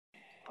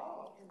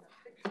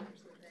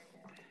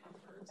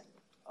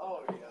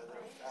Oh, yeah,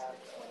 they're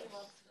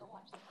fabulous.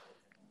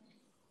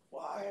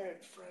 Well, I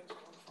had friends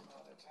come from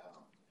out of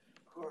town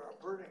who are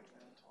birding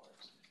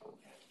mentors.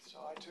 And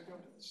so I took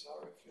them to the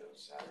celery field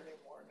Saturday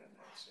morning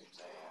at 6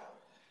 a.m.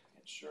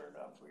 And sure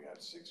enough, we had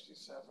 67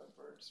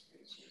 bird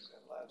species in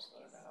less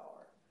than an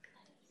hour,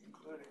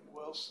 including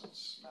Wilson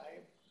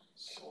snipe,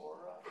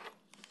 sora,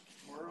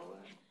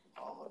 merlin,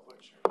 all of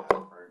which are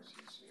not birds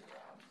you see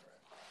around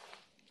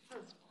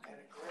here, and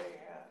a gray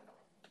hen.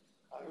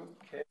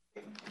 Okay.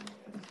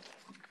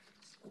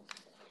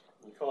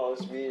 We call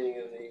this meeting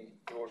of the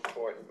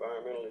Northport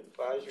Environmental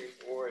Advisory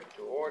Board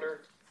to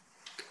order.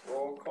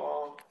 Roll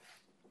call.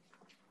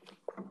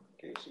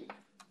 Casey,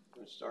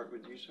 let's start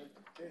with you, sir.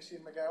 J.C.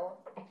 McGowan.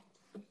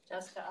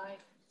 Jessica I.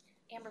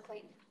 Amber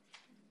Clayton.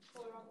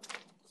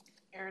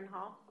 Aaron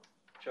Hall.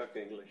 Chuck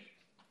English.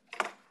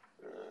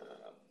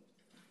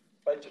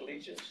 Pledge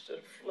allegiance to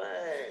the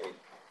flag.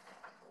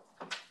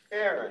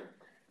 Aaron,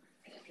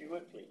 if you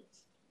would please.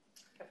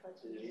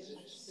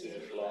 Allegiance to the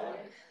flag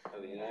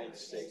of the United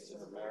States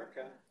of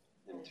America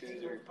and to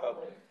the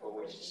republic for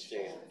which it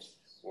stands,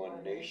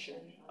 one nation,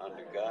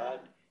 under God,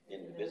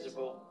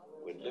 indivisible,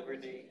 with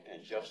liberty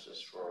and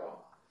justice for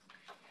all.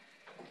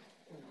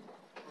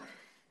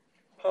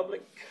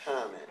 Public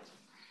comment.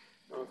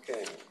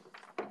 Okay.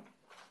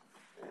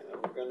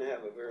 We're going to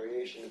have a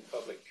variation of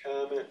public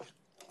comment.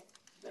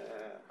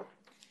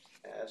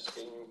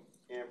 Asking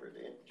Amber to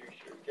introduce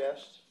your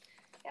guest.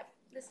 Yep,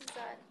 this is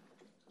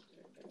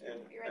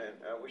And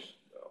I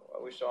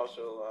wish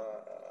also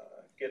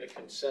get a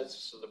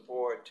consensus of the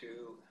board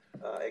to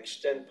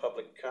extend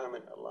public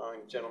comment,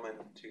 allowing gentleman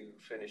to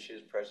finish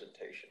his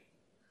presentation.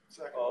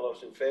 Second. All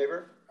those in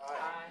favor?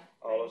 Aye.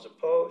 All those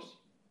opposed?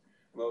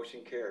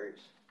 Motion carries.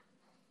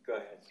 Go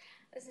ahead.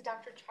 This is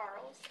Dr.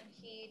 Charles, and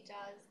he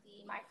does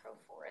the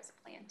microforest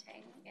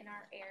planting in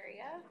our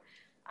area,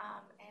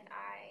 and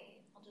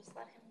I'll just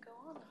let him go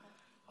on with it.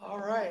 All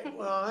right.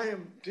 Well, I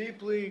am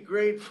deeply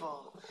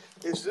grateful.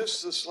 Is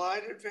this the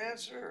slide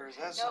advancer, or is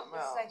that Nope, something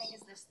else? I think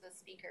is this the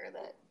speaker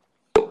that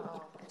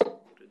Oh.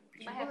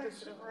 you might have to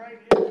Sit right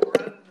here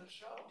running the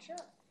show. Sure.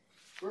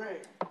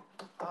 Great.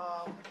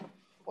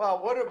 Well,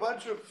 what a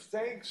bunch of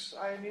thanks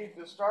I need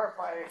to start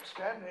by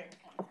extending.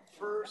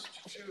 First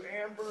to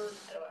Amber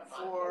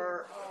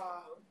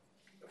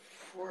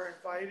for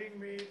inviting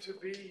me to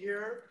be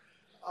here.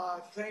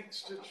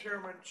 Thanks to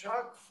Chairman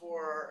Chuck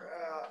for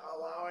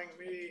allowing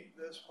me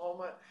this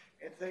moment,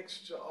 and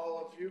thanks to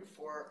all of you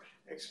for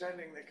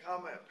extending the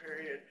comment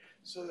period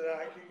so that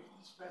I can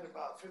spend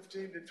about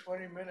 15 to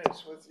 20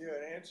 minutes with you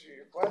and answer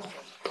your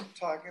questions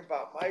talking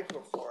about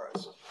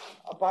microforests.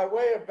 By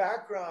way of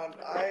background,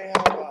 I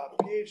have a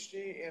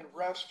PhD in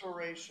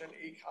restoration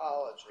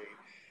ecology.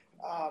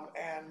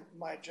 And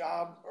my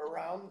job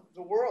around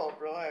the world,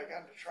 really, I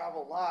got to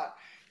travel a lot,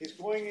 is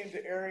going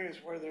into areas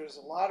where there's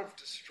a lot of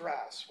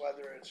distress,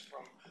 whether it's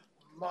from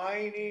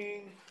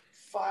mining,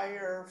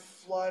 fire,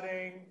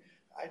 flooding.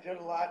 I did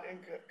a lot in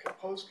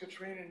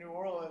post-Katrina New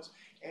Orleans,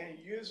 and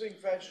using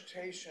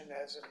vegetation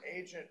as an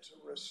agent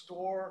to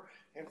restore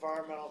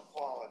environmental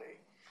quality.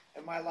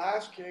 And my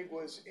last gig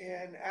was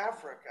in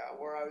Africa,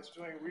 where I was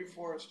doing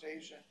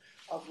reforestation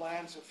of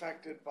lands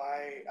affected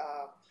by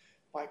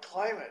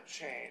climate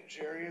change,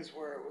 areas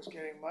where it was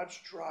getting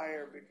much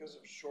drier because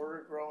of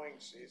shorter growing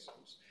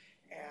seasons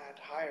and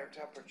higher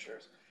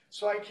temperatures.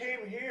 So I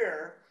came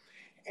here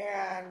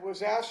and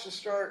was asked to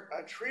start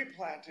a tree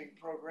planting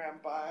program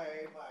by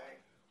my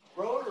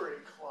Rotary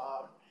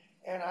Club.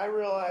 And I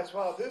realized,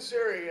 well, this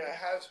area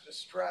has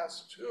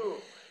distress too.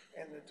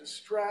 And the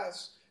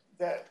distress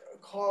that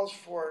calls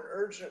for an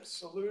urgent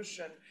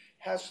solution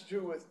has to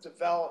do with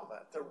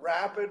development, the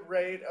rapid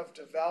rate of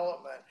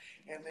development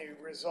and the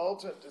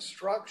resultant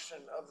destruction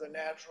of the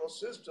natural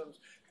systems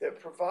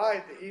that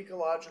provide the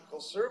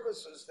ecological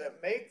services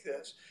that make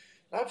this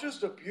not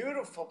just a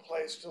beautiful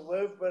place to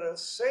live, but a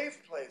safe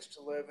place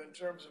to live in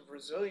terms of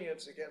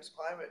resilience against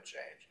climate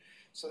change.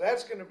 So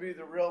that's going to be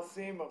the real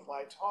theme of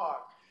my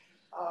talk.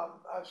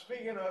 I'm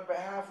speaking on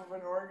behalf of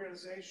an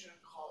organization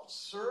called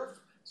SURF,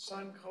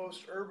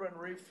 Suncoast Urban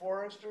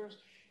Reforesters,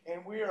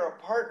 and we are a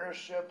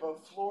partnership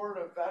of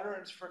Florida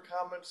Veterans for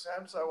Common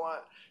Sense. I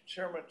want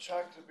Chairman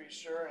Chuck to be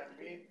sure and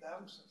meet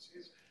them since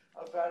he's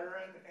a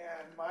veteran,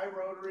 and my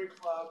Rotary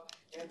Club,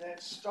 and then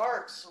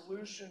START,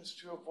 Solutions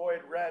to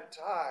Avoid Red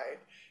Tide.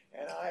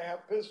 And I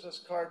have business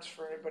cards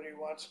for anybody who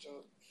wants to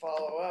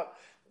follow up.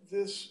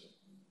 This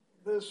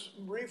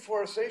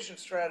reforestation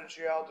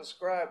strategy I'll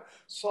describe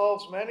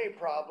solves many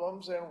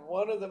problems, and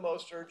one of the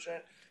most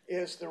urgent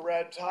is the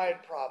red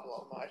tide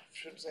problem. I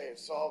should say it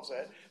solves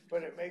it,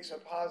 but it makes a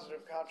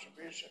positive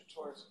contribution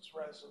towards its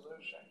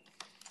resolution.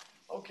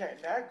 Okay,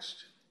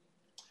 next.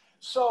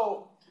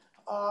 So,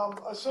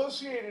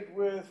 associated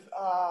with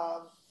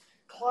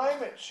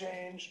climate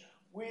change,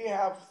 we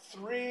have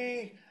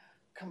three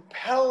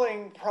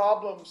compelling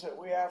problems that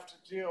we have to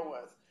deal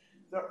with.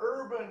 The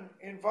urban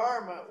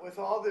environment with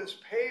all this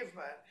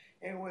pavement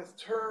and with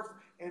turf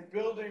and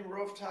building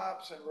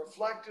rooftops and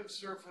reflective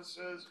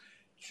surfaces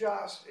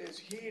just is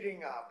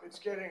heating up. It's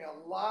getting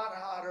a lot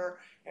hotter,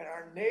 and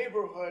our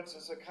neighborhoods,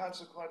 as a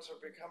consequence,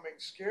 are becoming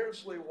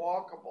scarcely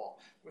walkable.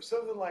 It was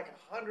something like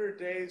 100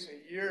 days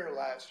a year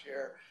last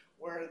year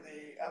where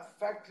the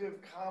effective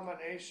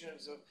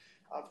combinations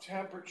of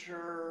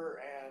temperature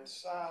and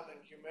sun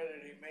and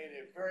humidity made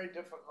it very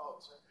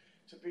difficult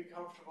to be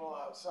comfortable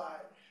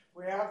outside.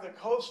 We have the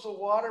coastal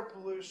water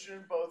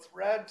pollution, both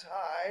red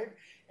tide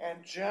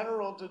and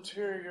general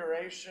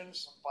deterioration,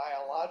 some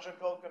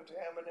biological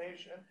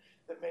contamination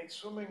that makes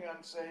swimming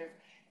unsafe,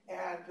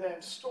 and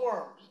then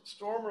storms,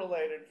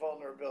 storm-related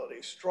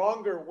vulnerability,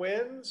 stronger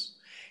winds,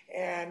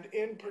 and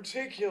in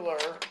particular,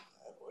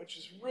 which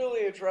is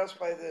really addressed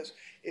by this,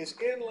 is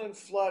inland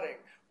flooding.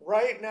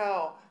 Right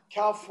now,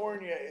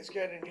 California is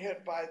getting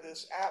hit by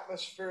this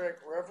atmospheric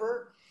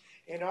river.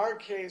 In our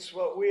case,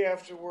 what we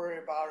have to worry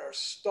about are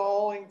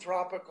stalling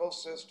tropical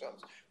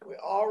systems. We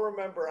all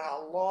remember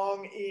how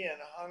long Ian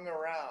hung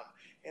around,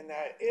 and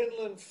that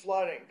inland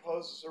flooding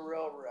poses a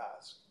real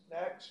risk.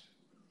 Next.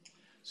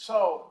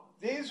 So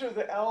these are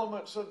the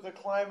elements of the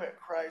climate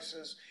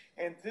crisis,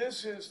 and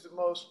this is the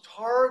most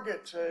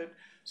targeted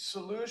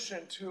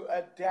solution to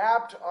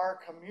adapt our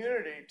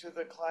community to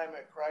the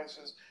climate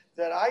crisis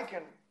that I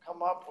can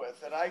come up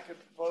with, that I could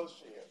propose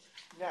to you.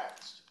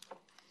 Next.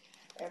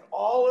 And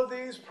all of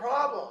these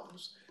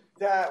problems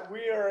that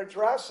we are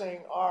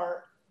addressing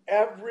are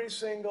every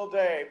single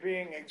day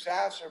being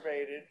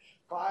exacerbated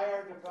by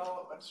our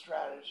development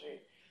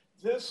strategy.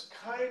 This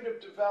kind of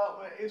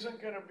development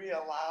isn't going to be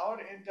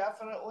allowed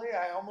indefinitely.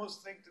 I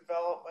almost think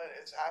development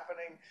is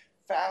happening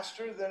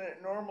faster than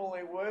it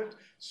normally would.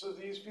 So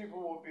these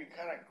people will be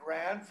kind of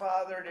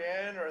grandfathered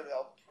in, or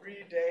they'll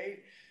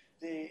predate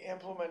the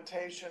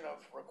implementation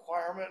of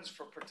requirements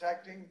for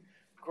protecting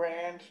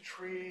grand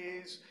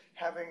trees,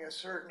 having a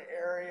certain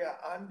area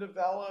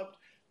undeveloped.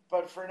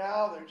 But for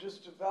now, they're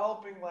just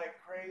developing like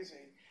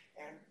crazy.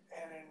 And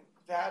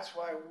that's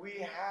why we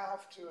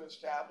have to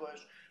establish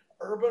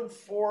urban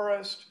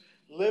forest,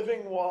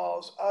 living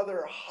walls,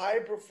 other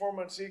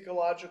high-performance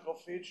ecological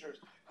features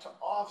to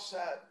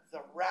offset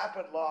the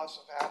rapid loss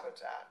of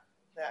habitat.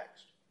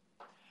 Next.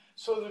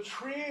 So the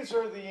trees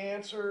are the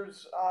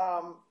answers,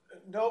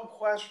 no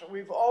question.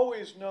 We've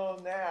always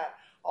known that.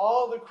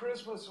 All the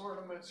Christmas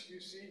ornaments you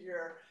see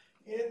here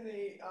in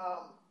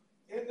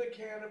the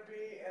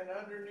canopy and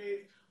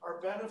underneath are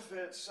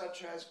benefits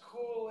such as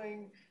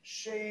cooling,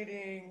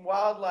 shading,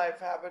 wildlife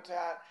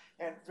habitat,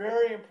 and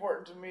very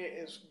important to me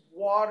is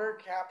water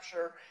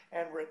capture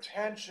and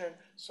retention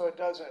so it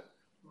doesn't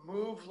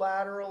move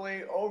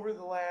laterally over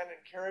the land and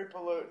carry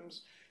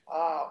pollutants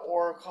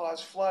or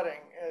cause flooding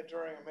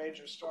during a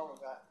major storm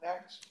event.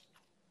 Next.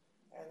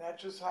 And that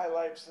just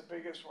highlights the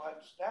biggest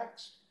ones.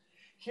 Next.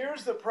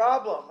 Here's the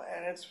problem,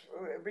 and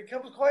it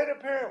becomes quite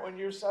apparent when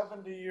you're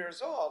 70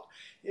 years old,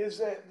 is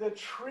that the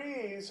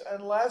trees,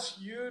 unless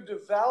you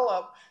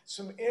develop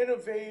some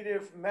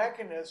innovative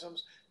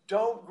mechanisms,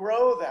 don't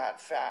grow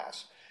that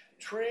fast.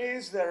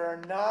 Trees that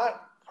are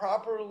not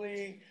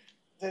properly,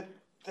 that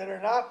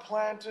are not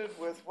planted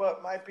with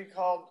what might be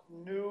called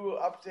new,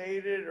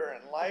 updated, or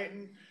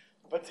enlightened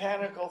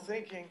botanical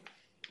thinking,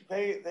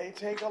 they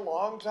take a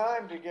long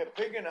time to get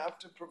big enough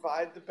to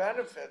provide the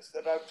benefits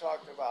that I've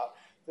talked about.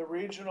 The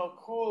regional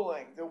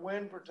cooling, the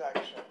wind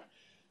protection.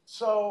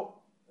 So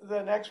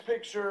the next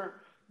picture,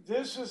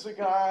 this is the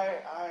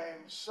guy,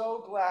 I'm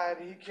so glad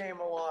he came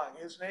along.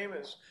 His name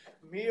is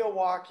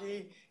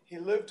Miyawaki. He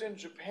lived in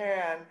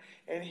Japan,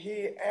 and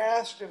he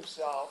asked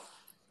himself,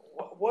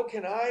 what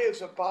can I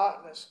as a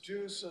botanist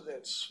do so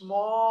that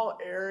small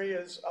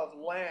areas of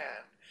land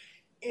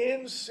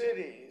in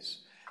cities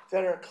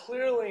that are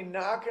clearly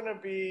not going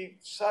to be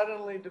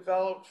suddenly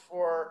developed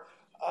for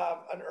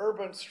an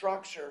urban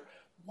structure,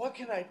 what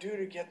can I do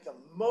to get the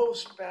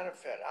most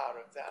benefit out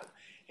of them?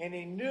 And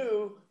he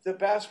knew the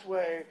best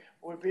way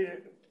would be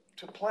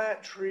to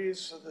plant trees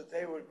so that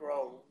they would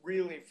grow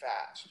really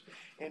fast.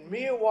 And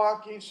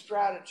Miyawaki's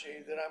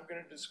strategy that I'm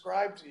going to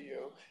describe to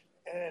you,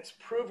 and it's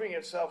proving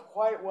itself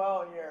quite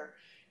well here,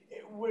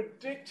 it would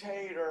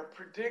dictate or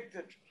predict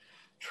that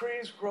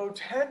trees grow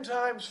 10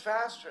 times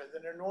faster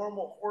than a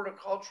normal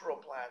horticultural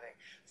planting,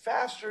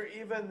 faster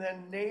even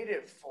than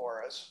native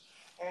forests.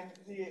 And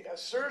the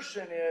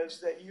assertion is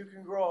that you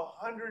can grow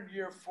a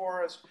 100-year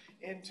forest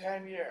in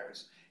 10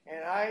 years.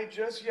 And I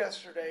just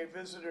yesterday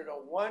visited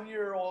a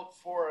 1-year-old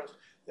forest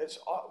that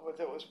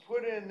was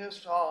put in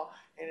this tall,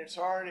 and it's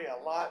already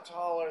a lot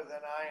taller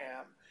than I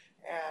am.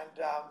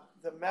 And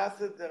the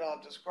method that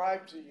I'll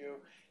describe to you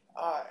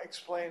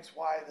explains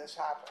why this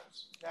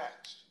happens.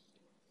 Next.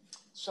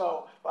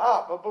 So,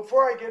 but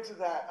before I get to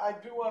that, I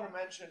do want to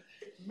mention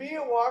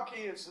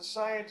Miyawaki is the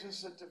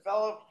scientist that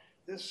developed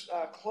this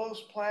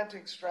close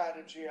planting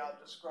strategy I'll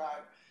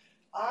describe.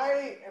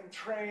 I am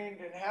trained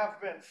and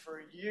have been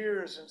for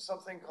years in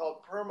something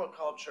called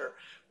permaculture,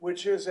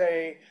 which is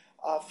a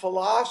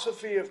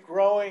philosophy of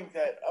growing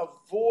that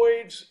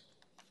avoids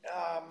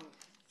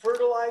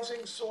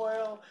fertilizing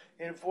soil,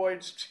 it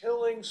avoids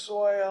tilling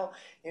soil.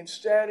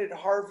 Instead, it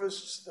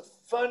harvests the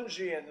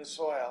fungi in the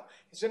soil.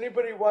 Has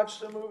anybody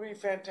watched the movie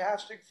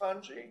Fantastic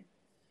Fungi?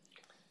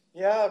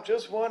 Yeah,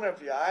 just one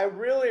of you. I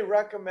really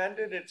recommend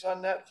it. It's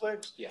on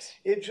Netflix. Yes.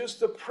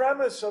 The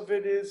premise of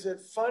it is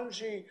that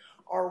fungi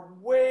are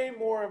way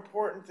more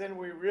important than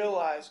we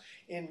realize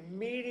in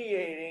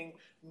mediating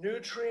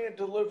nutrient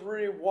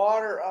delivery,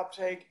 water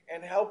uptake,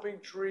 and helping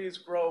trees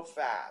grow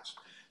fast.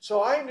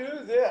 So I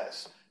knew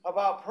this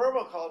about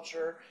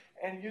permaculture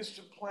and used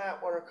to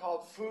plant what are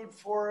called food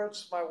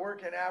forests. My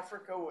work in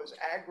Africa was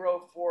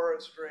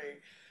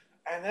agroforestry.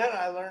 And then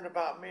I learned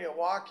about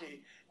Miyawaki,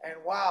 and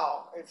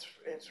wow,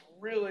 it's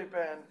really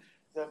been,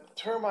 the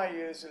term I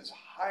use is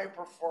high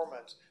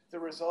performance, the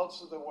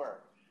results of the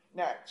work.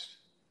 Next.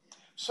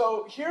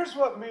 So here's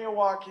what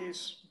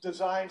Miyawaki's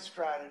design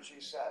strategy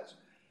says.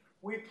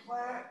 We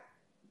plant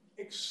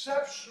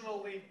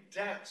exceptionally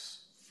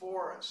dense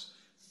forests,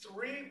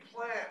 3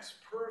 plants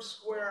per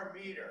square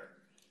meter.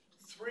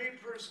 3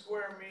 per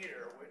square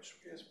meter, which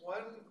is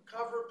 1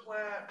 cover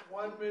plant,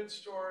 1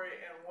 mid-story,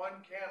 and 1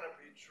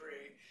 canopy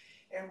tree.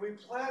 And we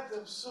plant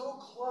them so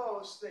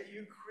close that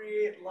you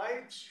create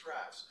light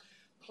stress.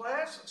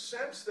 Plants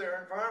sense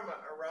their environment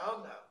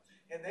around them,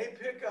 and they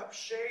pick up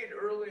shade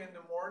early in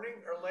the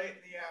morning or late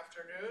in the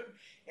afternoon,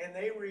 and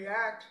they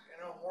react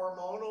in a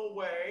hormonal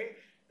way.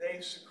 They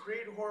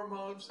secrete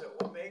hormones that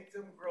will make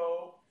them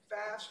grow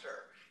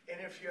faster. And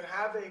if you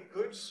have a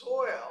good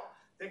soil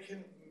that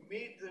can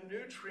meet the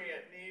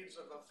nutrient needs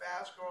of a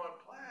fast-growing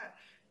plant,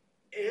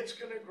 it's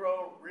going to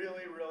grow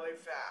really, really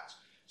fast.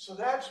 So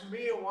that's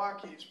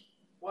Miyawaki's,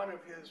 one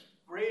of his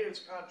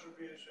greatest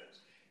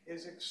contributions,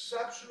 is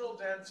exceptional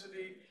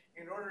density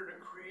in order to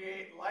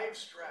create light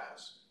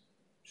stress,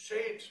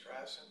 shade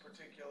stress in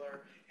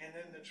particular, and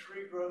then the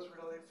tree grows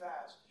really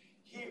fast.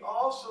 He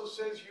also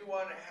says you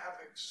want to have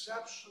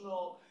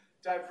exceptional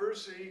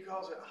diversity. He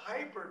calls it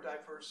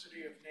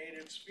hyperdiversity of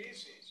native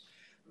species.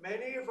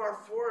 Many of our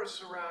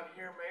forests around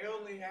here may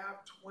only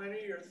have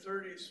 20 or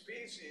 30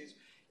 species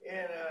in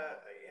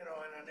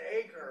an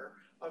acre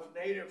of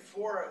native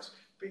forest,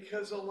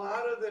 because a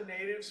lot of the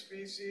native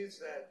species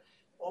that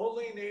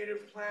only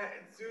native plant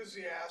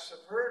enthusiasts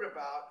have heard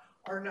about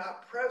are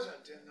not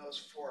present in those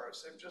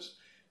forests. They've just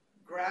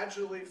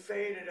gradually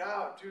faded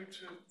out due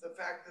to the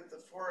fact that the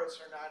forests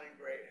are not in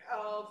great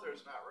health,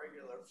 there's not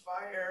regular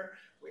fire,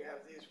 we have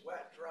these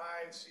wet,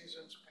 dry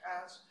seasons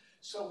pass.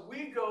 So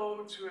we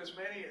go to as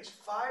many as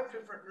 5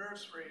 different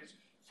nurseries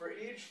for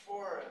each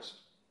forest.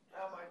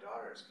 Now my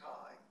daughter's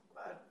calling,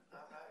 but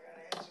I'm not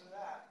going to answer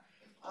that.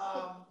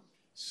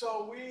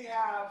 So we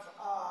have,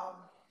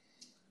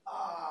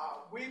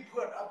 we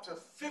put up to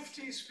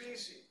 50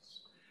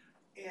 species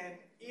in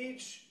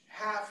each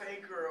half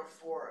acre of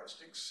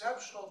forest,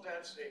 exceptional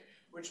density,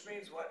 which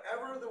means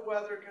whatever the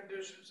weather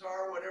conditions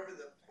are, whatever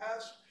the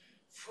pest,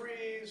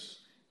 freeze,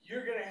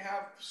 you're going to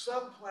have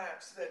some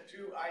plants that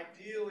do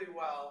ideally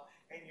well,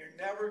 and you're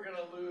never going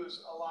to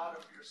lose a lot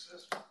of your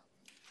system.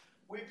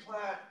 We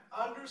plant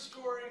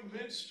understory,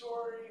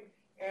 mid-story,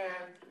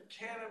 and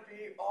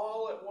canopy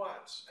all at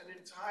once, an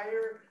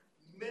entire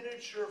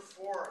miniature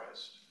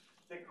forest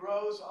that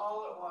grows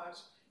all at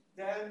once.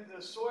 Then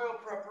the soil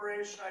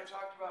preparation I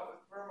talked about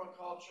with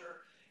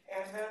permaculture,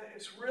 and then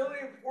it's really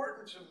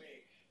important to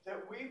me that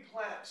we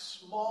plant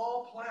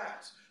small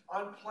plants.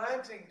 On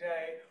planting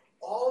day,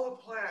 all the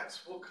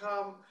plants will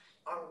come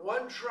on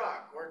 1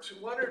 truck or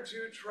 1 or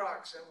 2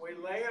 trucks, and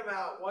we lay them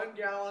out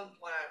 1-gallon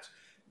plants.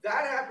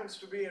 That happens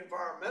to be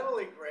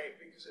environmentally great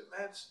because it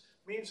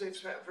means they've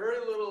spent very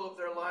little of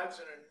their lives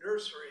in a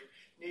nursery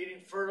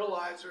needing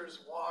fertilizers,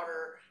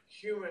 water,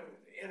 human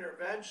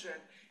intervention.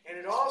 And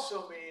it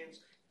also means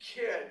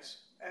kids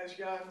as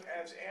young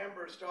as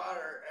Amber's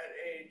daughter at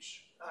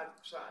age 5.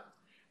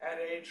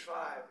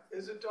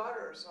 Is it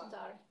daughter or son?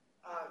 Daughter.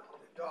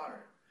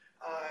 Daughter.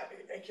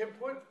 It can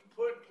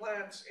put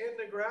plants in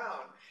the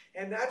ground,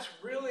 and that's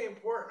really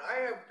important.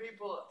 I have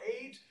people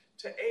 8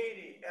 to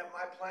 80 at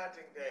my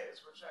planting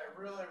days, which I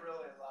really,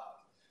 really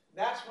love.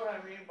 That's what I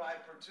mean by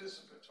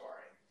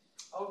participatory.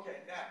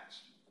 Okay,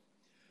 next.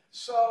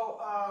 So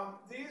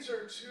these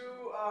are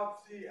 2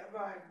 of the,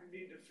 I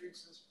need to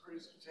fix this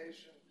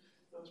presentation.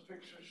 Those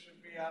pictures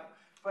should be up.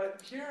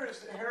 But here is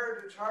the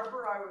Heritage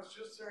Harbor. I was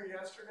just there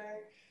yesterday.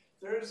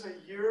 There's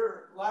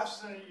less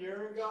than a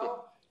year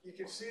ago. You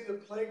can see the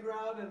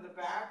playground in the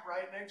back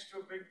right next to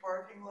a big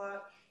parking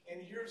lot.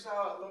 And here's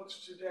how it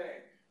looks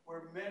today,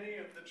 where many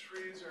of the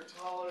trees are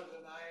taller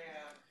than I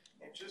am.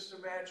 And just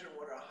imagine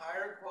what a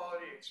higher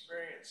quality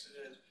experience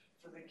it is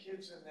for the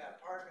kids in that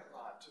parking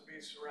lot to be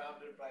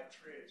surrounded by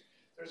trees.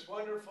 There's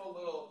wonderful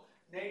little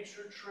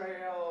nature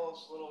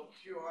trails, little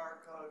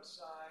QR code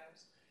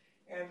signs.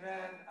 And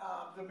then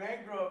the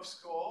Mangrove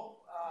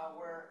School,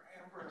 where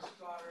Amber's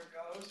daughter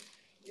goes,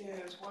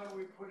 is one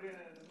we put in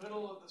the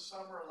middle of the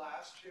summer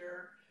last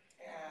year.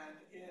 And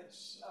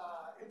it's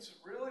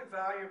really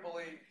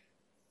valuably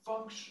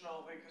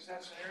functional because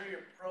that's an area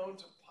prone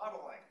to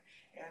puddling.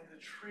 And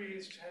the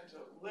trees tend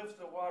to lift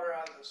the water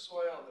out of the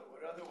soil that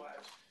would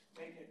otherwise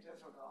make it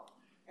difficult.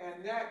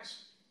 And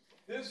next,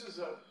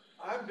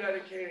 I'm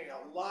dedicating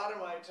a lot of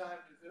my time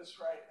to this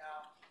right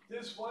now.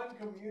 This one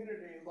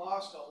community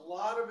lost a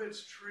lot of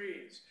its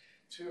trees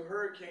to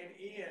Hurricane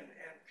Ian,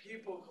 and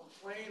people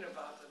complain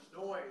about the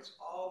noise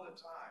all the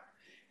time.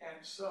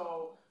 And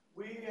so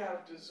we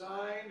have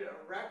designed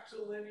a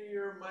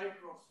rectilinear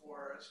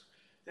microforest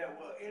that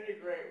will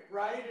integrate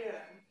right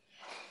in,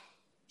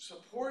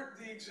 support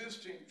the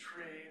existing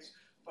trees,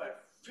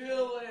 but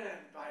fill in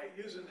by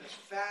using this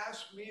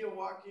fast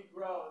Miyawaki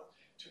growth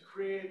to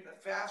create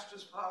the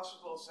fastest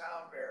possible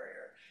sound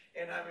barrier.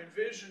 And I'm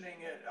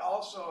envisioning it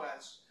also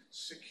as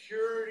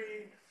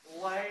security,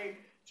 light,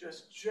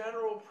 just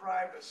general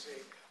privacy,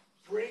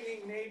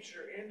 bringing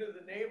nature into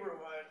the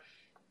neighborhood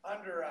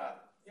under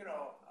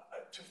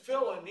to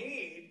fill a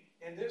need,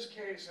 in this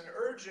case, an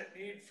urgent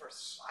need for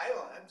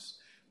silence,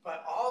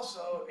 but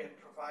also it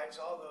provides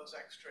all those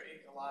extra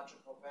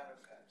ecological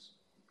benefits.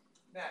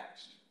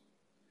 Next.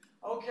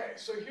 Okay,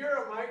 so here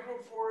are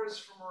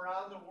microforests from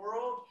around the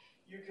world.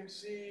 You can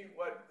see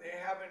what they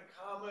have in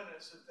common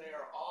is that they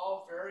are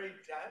all very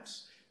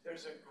dense.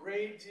 There's a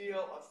great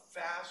deal of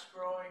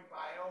fast-growing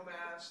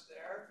biomass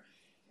there,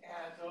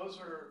 and those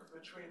are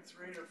between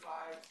 3 to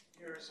 5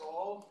 years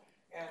old.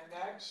 And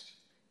next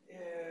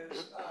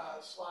is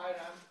a slide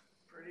I'm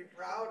pretty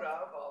proud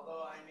of,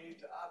 although I need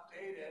to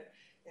update it.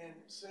 And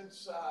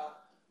since,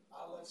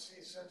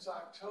 since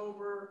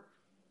October,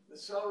 the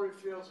celery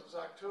fields was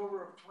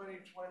October of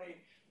 2020,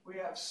 we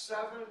have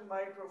 7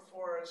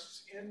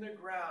 microforests in the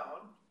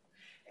ground,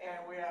 and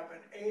we have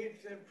an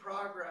 8th in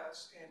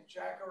progress in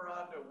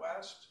Jacaranda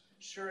West.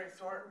 Sherry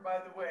Thornton, by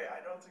the way,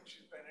 I don't think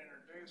she's been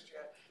introduced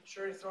yet.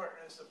 Sherry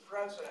Thornton is the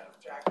president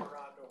of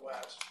Jacaranda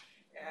West,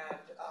 and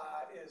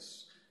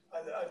is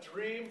a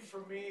dream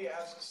for me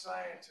as a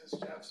scientist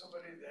to have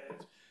somebody that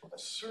is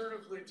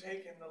assertively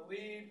taking the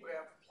lead. We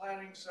have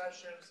planning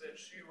sessions that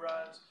she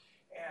runs,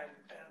 and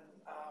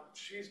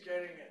she's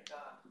getting it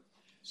done.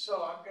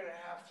 So I'm going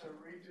to have to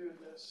redo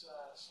this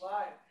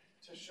slide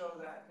to show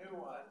that new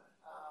one.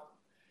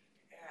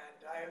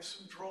 And I have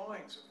some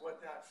drawings of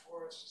what that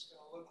forest is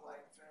going to look like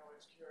if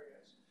anyone's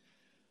curious.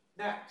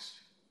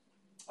 Next.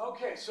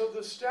 Okay, so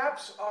the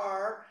steps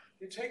are,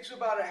 it takes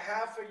about a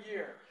half a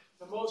year.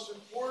 The most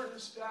important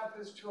step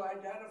is to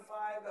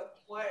identify the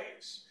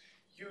place.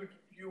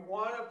 You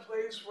want a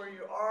place where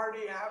you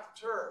already have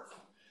turf,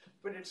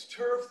 but it's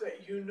turf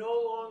that you no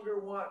longer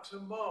want to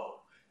mow.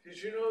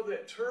 Because you know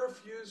that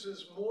turf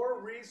uses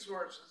more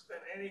resources than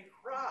any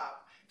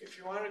crop, if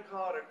you want to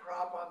call it a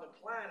crop on the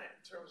planet,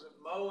 in terms of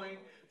mowing,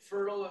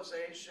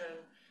 fertilization,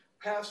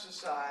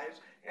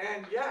 pesticides,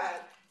 and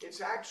yet it's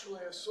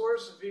actually a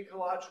source of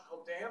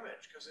ecological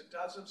damage because it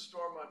doesn't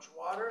store much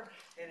water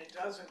and it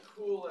doesn't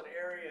cool an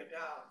area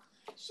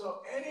down.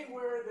 So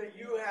anywhere that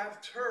you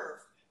have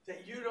turf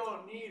that you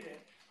don't need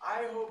it,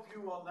 I hope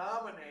you will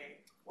nominate,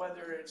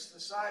 whether it's the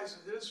size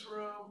of this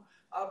room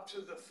up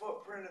to the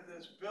footprint of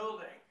this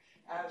building,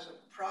 as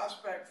a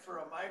prospect for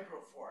a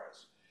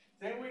microforest.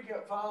 Then we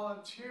get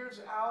volunteers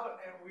out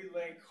and we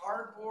lay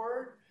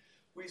cardboard.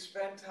 We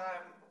spend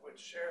time with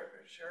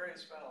Sherry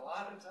spent a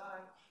lot of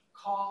time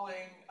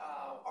calling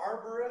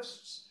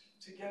arborists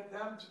to get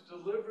them to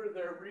deliver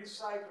their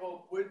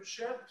recycled wood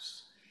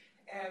chips.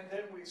 And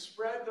then we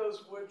spread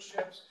those wood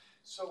chips,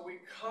 so we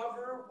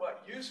cover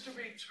what used to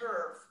be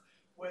turf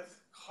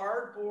with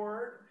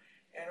cardboard,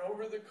 and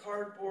over the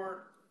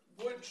cardboard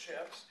wood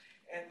chips,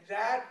 and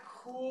that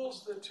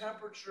cools the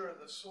temperature of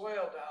the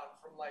soil down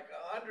from like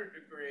 100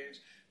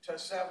 degrees to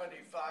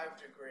 75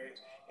 degrees,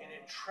 and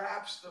it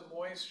traps the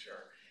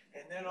moisture.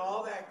 And then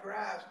all that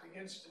grass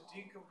begins to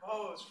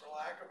decompose for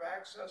lack of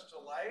access to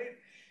light,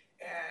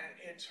 and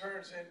it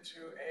turns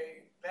into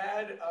a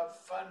bed of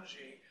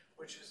fungi,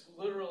 which is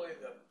literally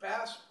the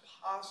best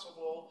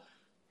possible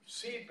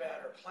seed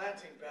bed or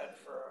planting bed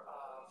for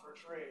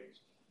trees.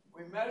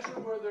 We measure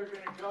where they're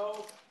going to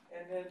go,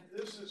 and then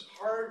this is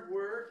hard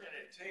work, and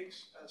it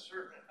takes a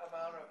certain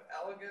amount of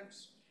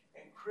elegance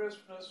and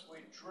crispness. We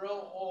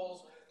drill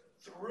holes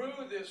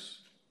through this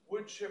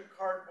wood chip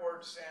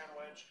cardboard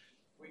sandwich.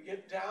 We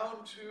get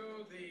down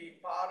to the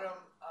bottom,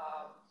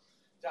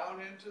 down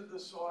into the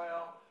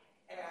soil,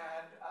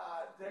 and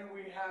then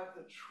we have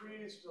the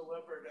trees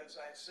delivered, as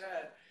I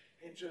said,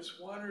 in just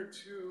 1 or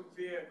 2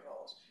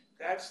 vehicles.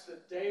 That's the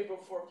day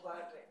before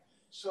planting.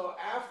 So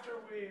after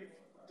we've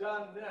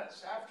done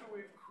this, after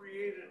we've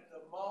created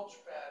the mulch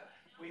bed,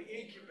 we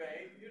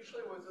incubate,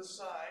 usually with a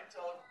sign,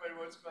 tell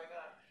everybody what's going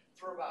on,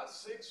 for about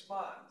 6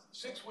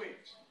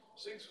 weeks,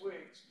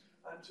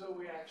 until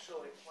we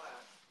actually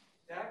plant.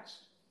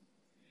 Next.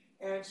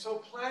 And so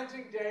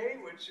planting day,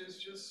 which is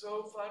just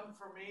so fun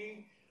for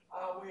me,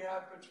 we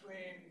have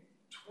between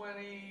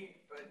 20,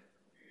 but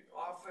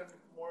often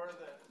more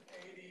than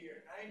 80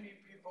 or 90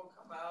 people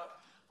come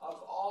out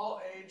of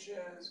all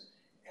ages,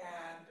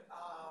 and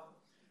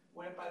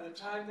by the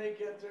time they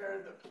get there,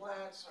 the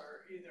plants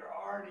are either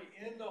already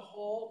in the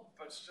hole,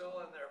 but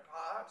still in their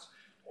pots,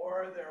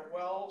 or they're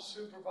well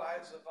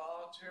supervised, the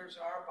volunteers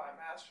are, by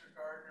master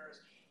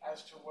gardeners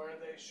as to where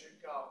they should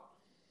go.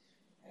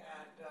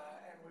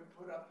 and we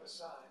put up a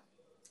sign.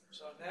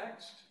 So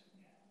next,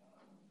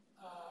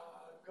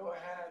 go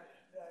ahead.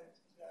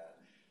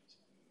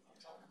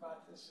 I'll talk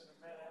about this in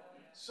a minute.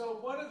 So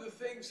one of the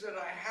things that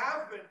I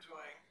have been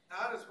doing,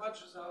 not as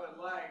much as I would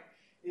like,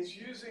 is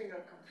using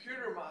a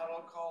computer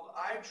model called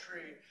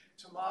iTree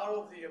to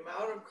model the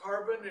amount of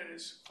carbon that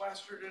is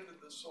sequestered into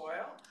the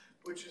soil,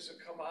 which is a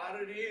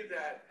commodity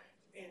that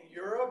in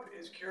Europe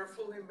is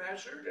carefully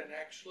measured and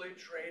actually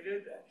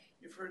traded.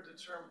 You've heard the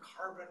term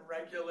carbon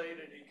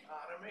regulated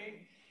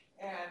economy.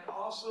 And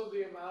also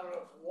the amount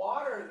of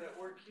water that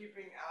we're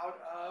keeping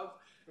out of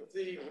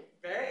the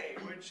bay,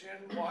 which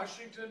in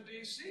Washington,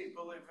 D.C.,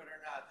 believe it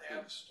or not, they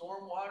have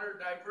stormwater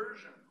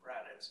diversion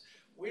credits.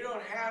 We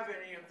don't have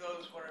any of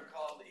those what are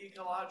called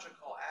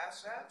ecological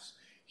assets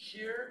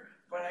here,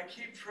 but I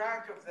keep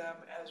track of them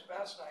as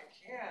best I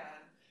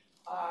can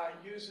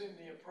using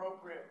the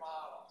appropriate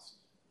models.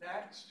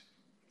 Next.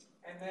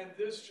 And then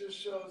this just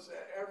shows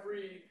that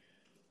every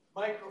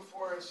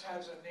microforest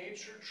has a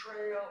nature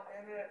trail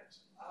in it,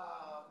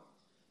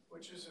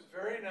 which is a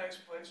very nice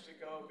place to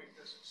go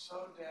because it's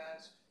so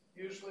dense.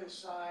 Usually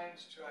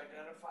signs to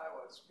identify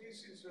what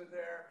species are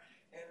there.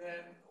 And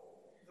then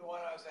the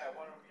one I was at,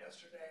 one of them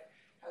yesterday,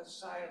 has a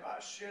sign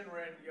about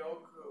Shinrin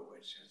Yoku,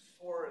 which is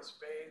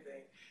forest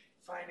bathing,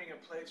 finding a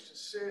place to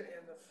sit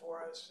in the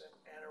forest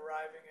and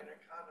arriving in a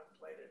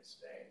contemplated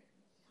state.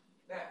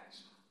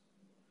 Next.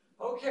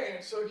 Okay,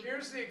 and so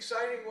here's the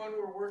exciting one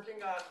we're working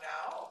on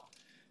now,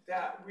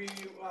 that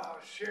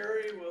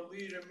Sherry will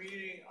lead a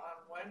meeting on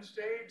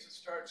Wednesday to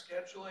start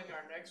scheduling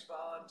our next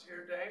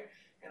volunteer day,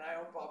 and I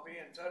hope I'll be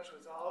in touch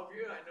with all of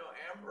you. I know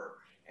Amber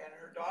and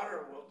her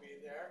daughter will be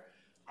there.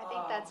 I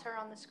think that's her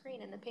on the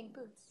screen in the pink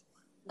boots.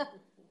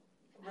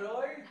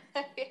 Really?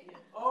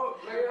 Oh,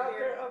 way out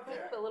there, up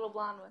there? The little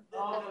blonde one.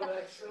 Oh,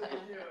 that's so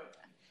cute.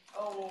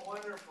 Oh, well,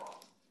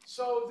 wonderful.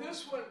 So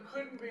this one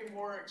couldn't be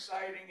more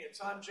exciting.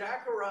 It's on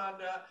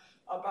Jacaranda,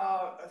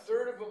 about a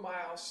third of a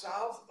mile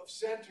south of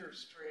Center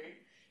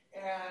Street,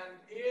 and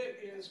it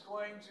is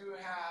going to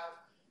have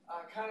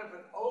kind of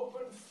an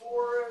open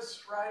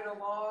forest right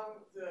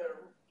along the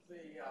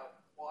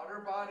water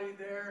body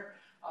there,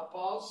 a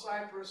bald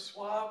cypress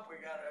swamp. We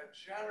got a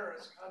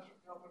generous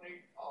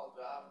company called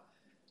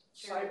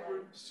Cherry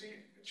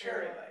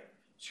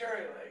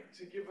Lake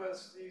to give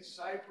us these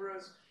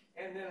cypress,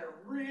 and then a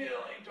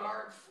really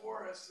dark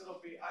forest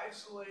that'll be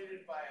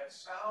isolated by a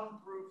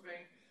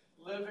soundproofing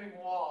living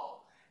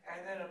wall,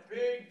 and then a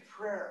big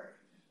prairie.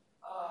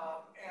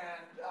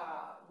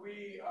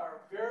 We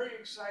are very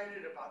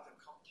excited about the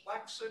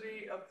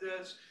complexity of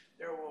this.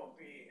 There will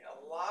be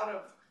a lot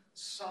of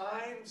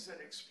signs that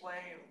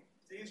explain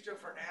these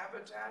different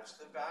habitats,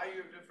 the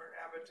value of different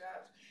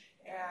habitats,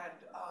 and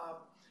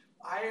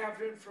I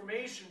have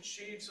information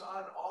sheets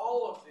on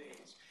all of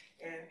these.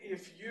 And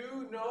if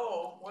you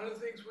know, one of the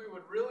things we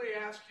would really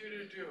ask you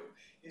to do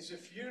is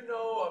if you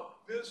know of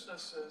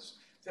businesses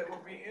that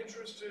will be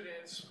interested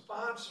in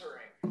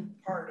sponsoring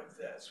part of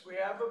this. We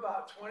have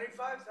about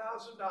 $25,000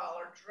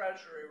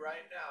 treasury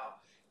right now,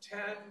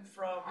 10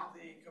 from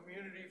the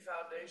Community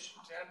Foundation,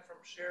 10 from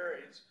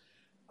Sherry's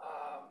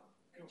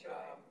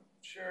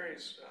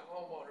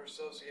Homeowner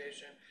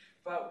Association.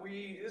 But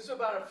this is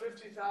about a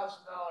 $50,000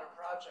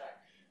 project.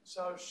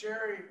 So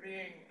Sherry,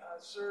 being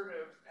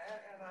assertive,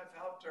 and I've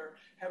helped her,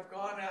 have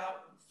gone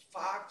out and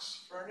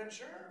Fox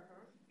Furniture,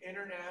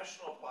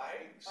 International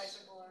Bikes.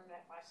 Bicycles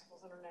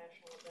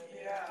International.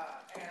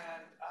 Yeah,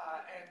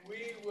 and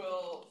we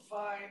will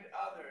find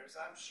others.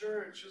 I'm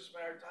sure it's just a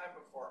matter of time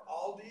before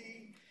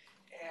Aldi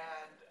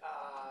and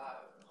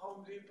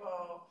Home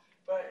Depot.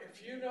 But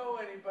if you know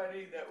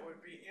anybody that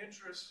would be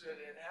interested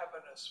in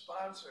having a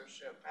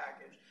sponsorship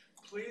package,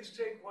 please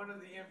take one of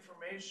the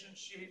information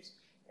sheets.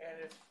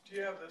 And do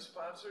you have the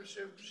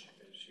sponsorship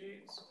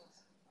sheets?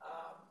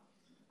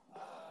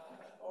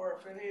 Or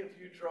if any of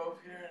you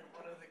drove here in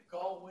one of the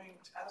Gullwing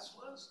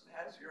Teslas and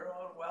has your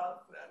own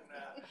wealth, then,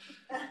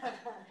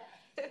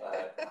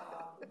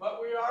 but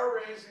we are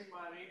raising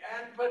money.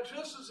 But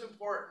just as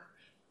important,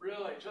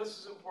 really, just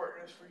as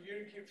important is for you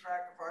to keep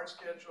track of our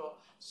schedule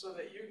so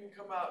that you can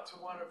come out to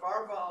one of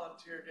our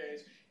volunteer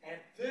days. And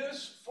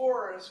this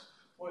forest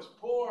was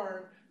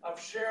born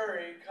of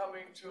Sherry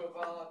coming to a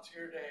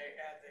volunteer day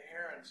at the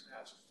Heron's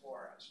Nest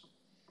Forest.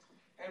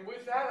 And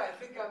with that, I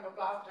think I'm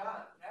about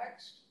done.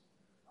 Next.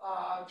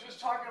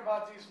 Just talking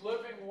about these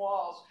living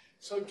walls.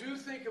 So do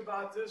think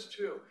about this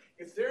too.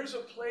 If there's a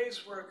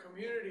place where a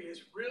community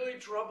is really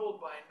troubled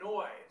by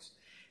noise,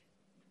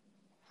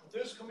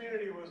 this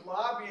community was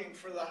lobbying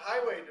for the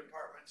highway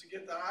department to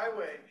get the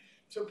highway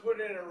to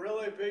put in a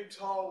really big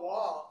tall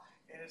wall.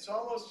 And it's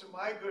almost to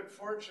my good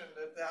fortune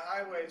that the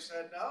highway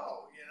said,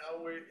 no,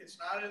 it's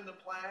not in the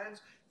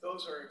plans.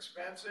 Those are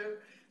expensive.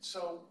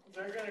 So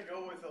they're going to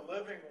go with a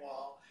living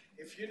wall.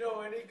 If you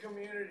know any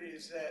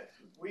communities that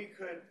we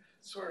could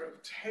sort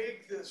of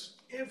take this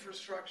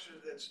infrastructure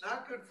that's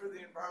not good for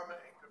the environment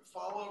and could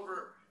fall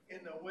over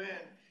in the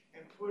wind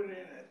and put in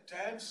a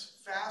dense,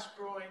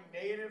 fast-growing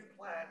native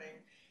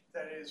planting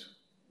that is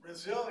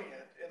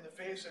resilient in the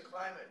face of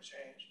climate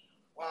change,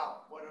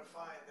 Wow, what a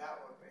find that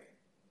would be.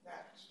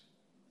 Next.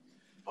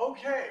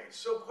 Okay,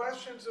 so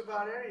questions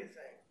about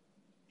anything?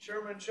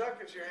 Chairman Chuck,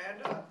 is your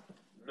hand up?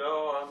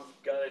 No, I'm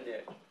got an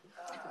itch.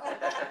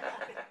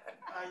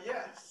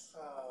 Yes.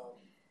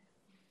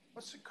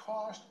 What's the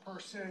cost per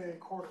say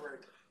quarter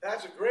acre?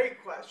 That's a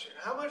great question.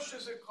 How much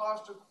does it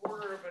cost a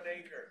quarter of an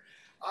acre?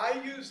 I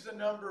use the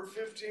number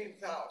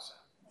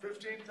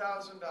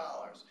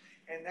 $15,000,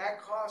 and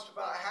that cost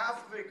about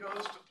half of it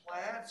goes to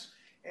plants,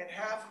 and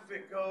half of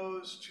it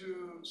goes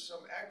to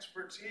some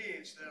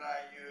expertise that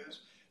I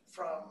use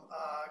from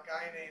a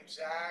guy named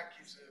Zach.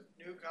 He's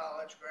a new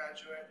college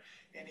graduate,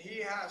 and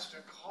he has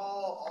to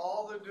call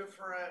all the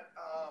different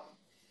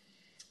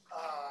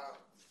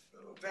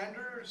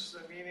vendors,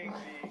 meaning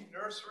the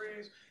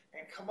nurseries,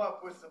 and come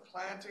up with the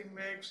planting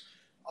mix,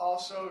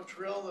 also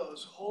drill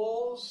those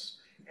holes,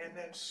 and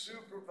then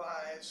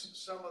supervise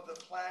some of the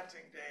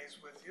planting days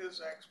with his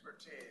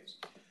expertise.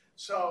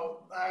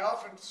 So I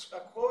often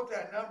quote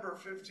that number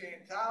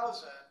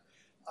 15,000,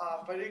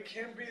 but it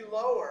can be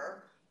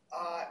lower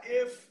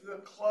if the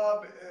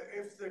club,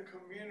 if the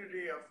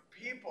community of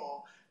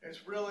people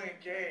is really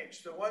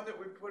engaged. The one that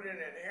we put in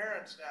at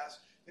Heron's Nest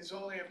is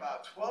only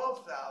about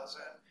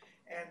 12,000,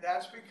 and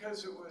that's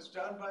because it was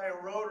done by a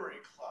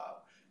Rotary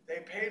Club.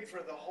 They paid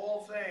for the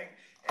whole thing,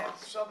 and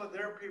some of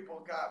their people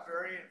got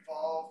very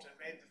involved and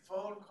made the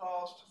phone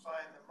calls to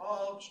find the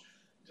mulch,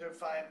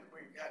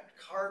 we got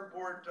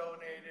cardboard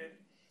donated.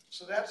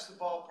 So that's the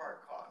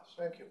ballpark cost.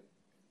 Thank you.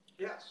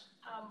 Yes.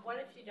 What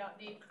if you don't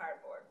need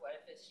cardboard? What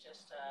if it's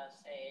just,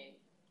 say,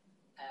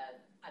 an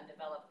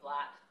undeveloped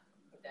lot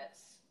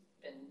that's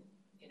been,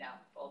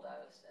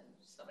 bulldozed and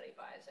somebody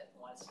buys it and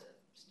wants to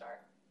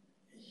start?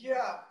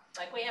 Yeah.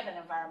 Like we have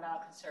an environmental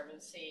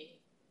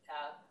conservancy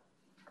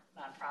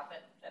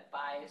nonprofit that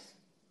buys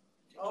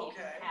to keep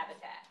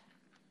habitat,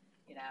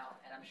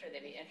 and I'm sure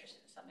they'd be interested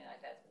in something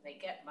like that. They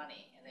get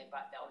money and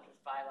they'll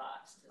just buy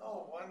lots.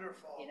 Oh,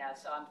 wonderful.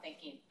 So I'm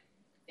thinking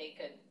they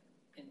could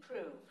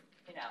improve.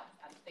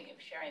 I'm thinking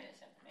of sharing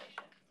this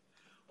information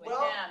with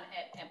them,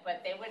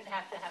 but they wouldn't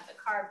have to have the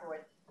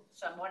cardboard.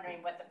 So I'm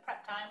wondering what the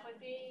prep time would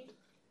be.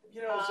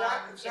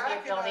 Zach if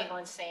you're building and I,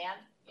 on sand,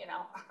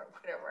 or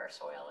whatever our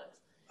soil is.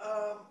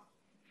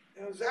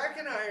 Zach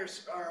and I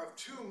are of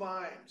two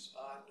minds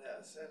on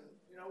this, and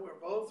we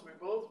both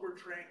were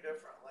trained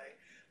differently.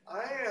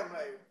 I am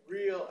a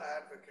real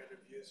advocate of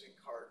using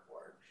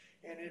cardboard,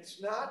 and it's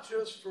not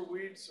just for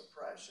weed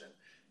suppression.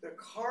 The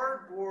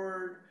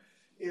cardboard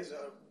is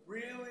a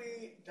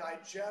really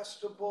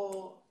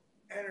digestible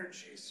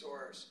energy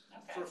source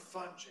for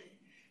fungi,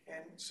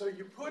 and so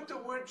you put the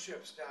wood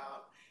chips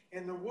down,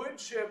 and the wood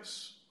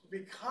chips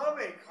become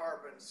a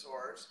carbon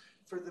source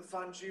for the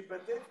fungi,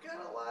 but they've got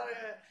a lot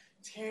of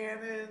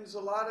tannins, a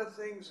lot of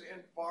things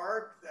in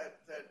bark that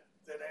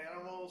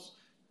animals,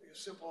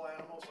 simple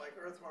animals like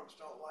earthworms,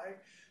 don't like.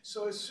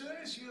 So as soon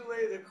as you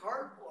lay the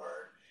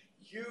cardboard,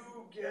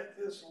 you get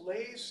this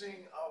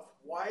lacing of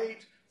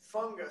white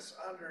fungus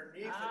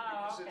underneath it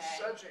because it's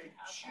such a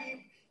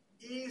cheap,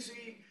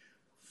 easy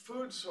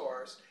food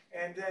source.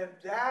 And then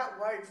that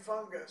white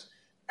fungus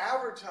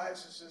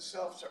advertises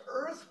itself to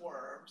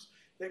earthworms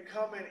that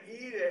come and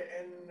eat it,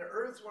 and the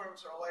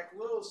earthworms are like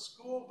little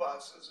school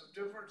buses of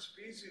different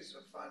species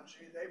of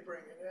fungi. They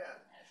bring it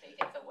in. So you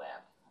get the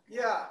web.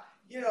 Yeah.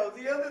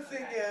 The other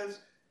thing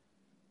is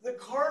the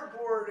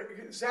cardboard.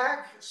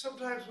 Zach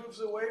sometimes moves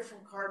away from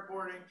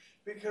cardboarding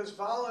because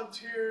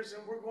volunteers,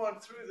 and we're going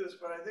through this,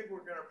 but I think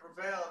we're going to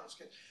prevail in this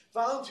case.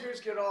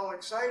 Volunteers get all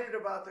excited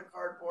about the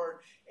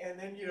cardboard, and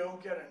then you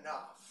don't get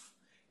enough.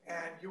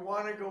 And you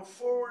want to go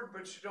forward,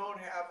 but you don't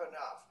have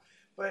enough.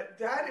 But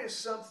that is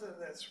something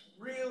that's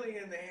really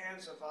in the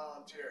hands of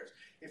volunteers.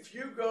 If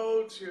you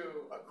go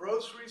to a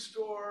grocery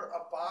store,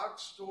 a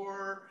box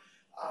store,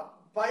 a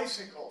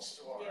bicycle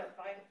store. Yeah,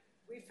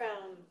 we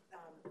found,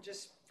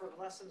 just for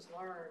lessons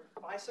learned,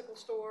 bicycle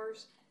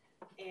stores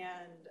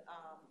and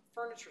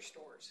furniture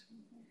stores.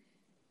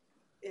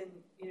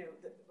 And,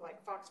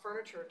 like Fox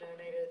Furniture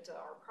donated to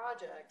our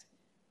project,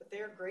 but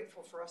they're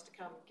grateful for us to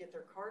come get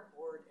their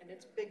cardboard, and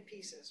it's big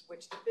pieces,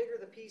 which the bigger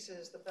the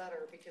pieces, the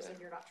better, because then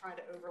you're not trying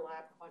to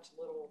overlap a bunch of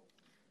little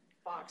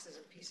boxes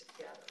and piece it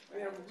together.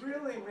 Right? It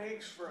really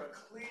makes for a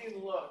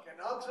clean look.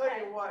 And I'll tell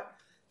you what,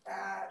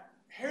 at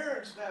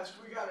Heron's Nest,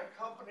 we got a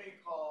company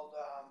called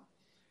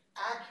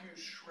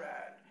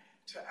AccuShred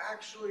to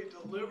actually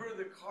deliver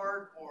the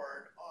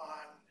cardboard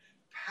on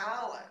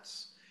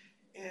pallets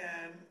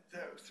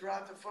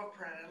throughout the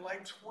footprint, and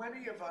like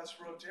 20 of us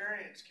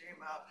Rotarians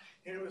came out,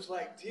 and it was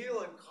like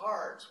dealing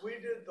cards. We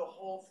did the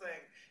whole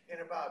thing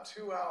in about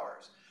 2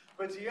 hours.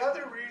 But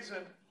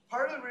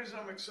part of the reason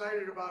I'm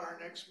excited about our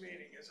next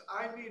meeting is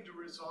I need to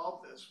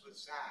resolve this with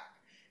Zach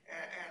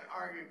and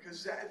argue,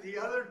 because the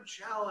other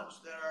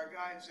challenge that our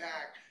guy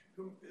Zach,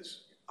 who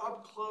is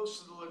up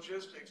close to the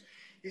logistics,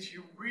 is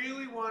you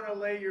really want to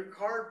lay your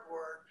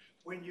cardboard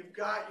when you've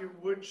got your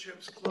wood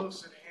chips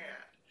close at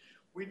hand.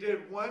 We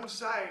did one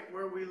site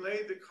where we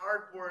laid the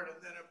cardboard,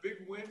 and then a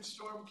big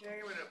windstorm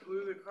came and it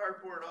blew the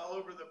cardboard all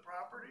over the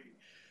property.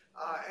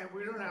 And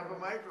we don't have a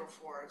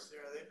microforest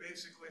there. They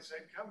basically said,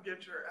 come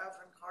get your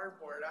effing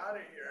cardboard out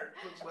of here.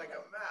 It looks like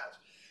a mess.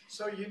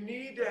 So you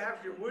need to have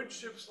your wood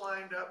chips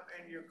lined up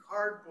and your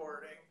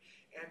cardboarding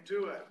and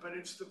do it. But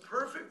it's the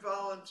perfect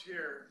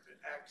volunteer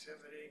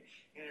activity,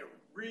 and it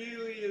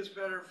really is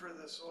better for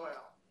the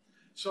soil.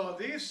 So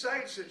these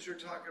sites that you're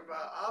talking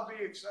about, I'll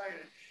be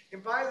excited.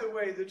 And by the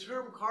way, the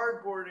term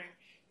cardboarding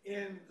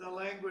in the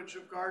language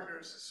of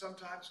gardeners is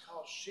sometimes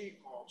called sheet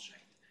mulching.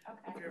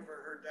 Have you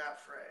ever heard that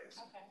phrase?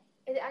 Okay.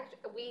 It actually,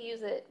 we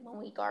use it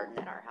when we garden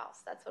at our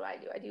house. That's what I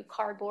do. I do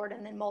cardboard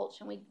and then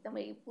mulch, and then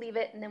we leave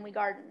it, and then we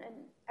garden, and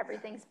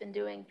everything's been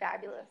doing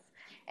fabulous.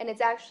 And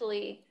it's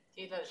actually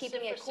Do you let it sit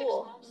keeping for it 6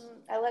 cool. months?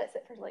 I let it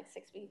sit for like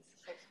 6 weeks.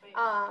 6 weeks?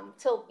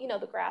 Till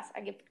the grass.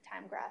 I give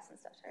time grass and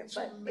stuff to it, It's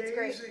but it's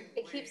great.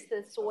 It keeps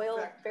the soil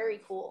effective.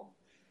 very cool.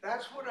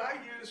 That's what I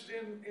used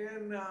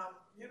in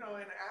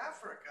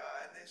Africa,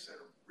 and they said,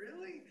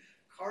 really,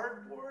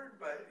 cardboard?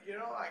 But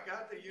I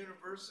got the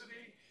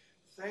university.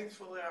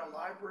 Thankfully, our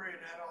library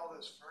had all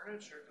this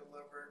furniture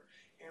delivered,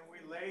 and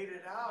we laid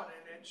it out,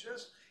 and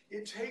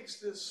it takes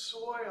this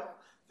soil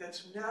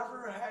that's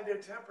never had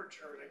a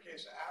temperature, in the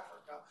case of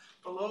Africa,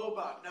 below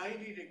about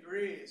 90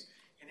 degrees,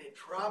 and it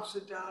drops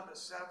it down to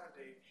 70,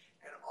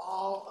 and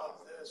all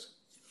of this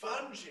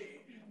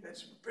fungi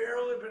that's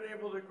barely been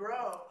able to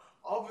grow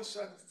all of a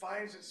sudden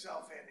finds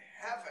itself in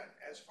heaven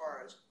as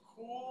far as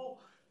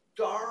cool,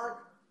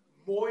 dark,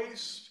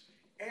 moist,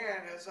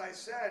 and as I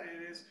said,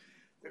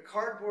 the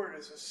cardboard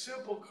is a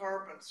simple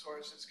carbon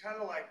source. It's kind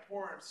of like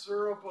pouring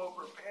syrup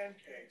over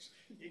pancakes.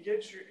 You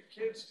get your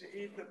kids to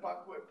eat the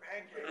buckwheat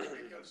pancakes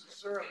because the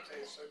syrup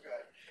tastes so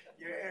good.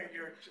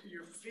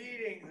 You're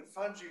feeding the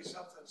fungi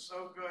something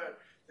so good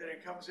that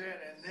it comes in,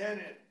 and then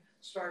it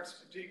starts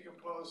to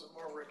decompose the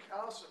more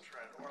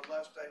recalcitrant or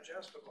less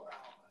digestible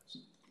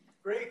elements.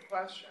 Great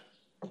question.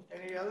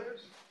 Any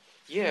others?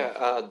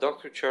 Yeah,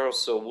 Dr.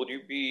 Charles, so would you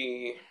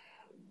be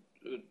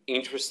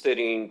interested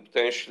in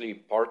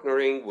potentially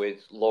partnering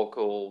with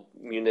local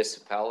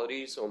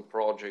municipalities on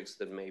projects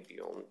that may be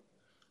on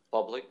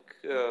public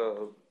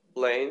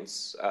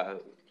lands?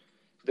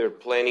 There are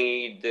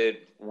plenty that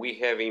we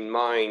have in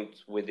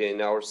mind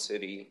within our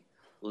city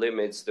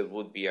limits that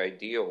would be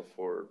ideal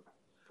for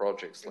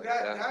projects like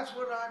that. That's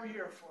what I'm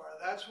here for.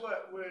 That's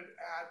what would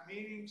add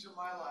meaning to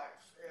my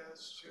life,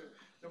 is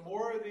the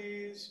more of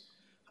these,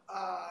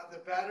 the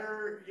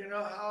better. You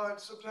know how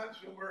sometimes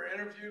when we're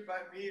interviewed by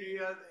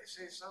media, they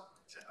say something,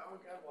 oh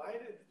God,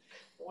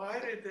 why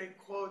did they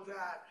quote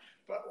that?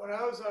 But when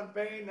I was on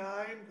Bay 9,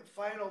 the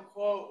final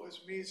quote was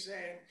me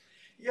saying,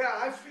 yeah,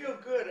 I feel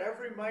good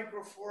every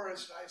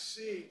microforest I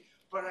see,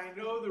 but I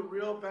know the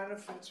real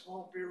benefits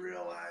won't be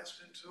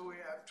realized until we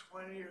have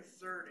 20 or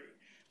 30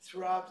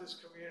 throughout this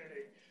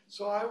community.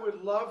 So I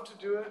would love to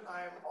do it.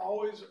 I am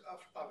always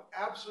an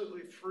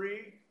absolutely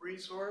free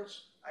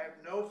resource. I have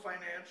no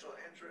financial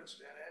interest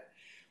in it.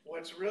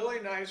 What's really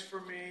nice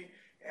for me,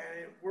 and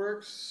it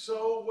works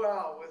so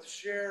well with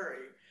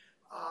Sherry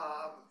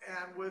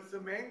and with the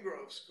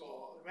Mangrove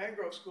School. The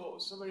Mangrove School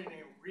was somebody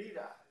named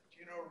Rita. Do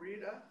you know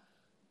Rita?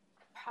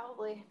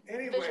 Probably.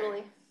 Anyway,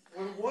 Visually.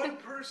 when one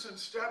person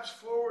steps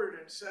forward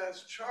and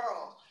says,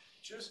 Charles,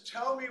 just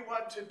tell me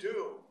what to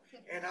do,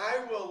 and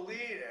I will lead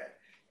it.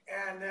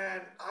 And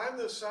then I'm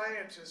the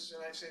scientist,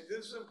 and I say,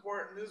 this is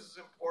important,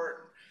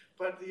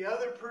 but the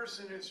other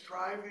person is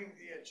driving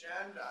the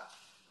agenda.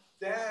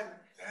 Then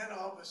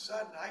all of a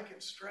sudden, I can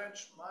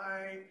stretch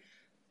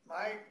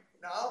my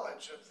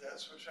knowledge of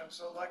this, which I'm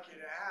so lucky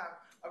to have,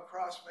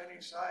 across many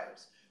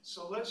sites.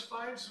 So let's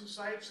find some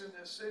sites in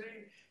the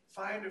city,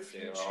 find a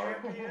few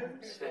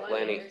champions,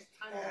 Plenty.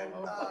 and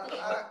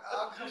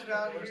I'll come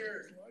down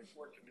here.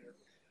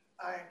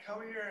 I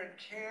come here and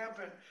camp,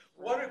 and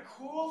what a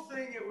cool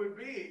thing it would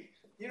be.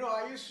 You know,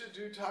 I used to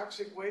do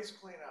toxic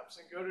waste cleanups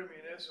and go to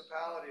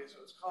municipalities.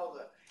 It was called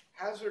the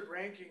Hazard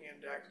Ranking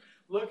Index.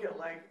 Look at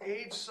like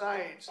 8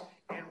 sites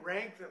and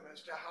rank them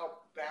as to how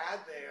bad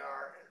they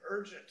are and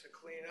urgent to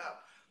clean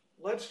up.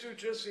 Let's do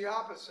just the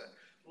opposite.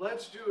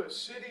 Let's do a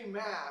city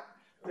map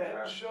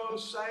that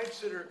shows sites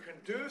that are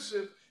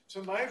conducive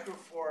to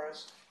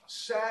microforests,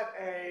 set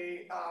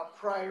a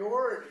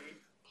priority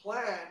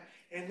plan.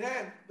 And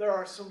then there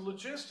are some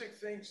logistic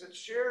things that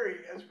Sherry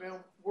has been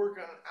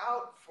working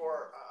out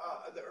for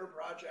the Herb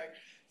Project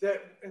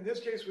that, in this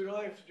case, we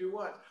only have to do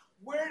once.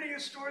 Where do you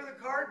store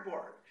the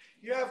cardboard?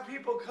 You have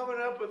people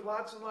coming up with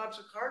lots and lots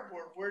of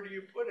cardboard. Where do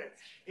you put it?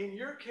 In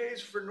your case,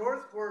 for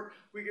Northport,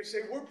 we could say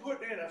we're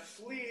putting in a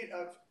fleet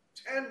of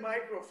 10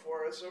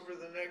 microforests over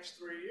the next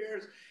 3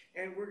 years,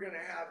 and we're going to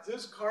have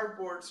this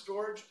cardboard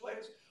storage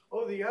place.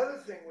 Oh, the other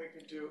thing we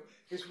could do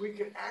is we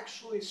could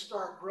actually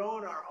start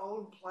growing our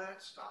own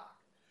plant stock.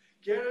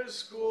 Get a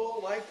school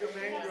like the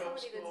Mangrove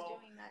School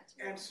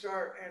and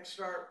start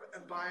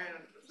buying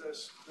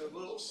the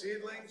little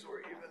seedlings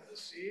or even the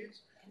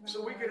seeds.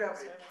 So we could have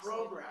a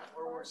program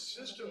where we're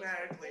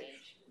systematically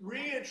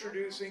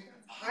reintroducing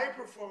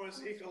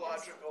high-performance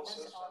ecological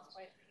systems.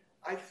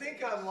 I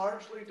think I'm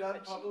largely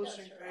done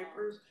publishing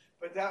papers,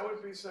 but that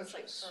would be such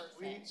a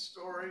sweet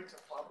story to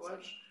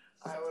publish.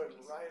 I would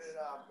write it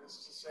up, is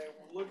to say,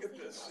 well, look at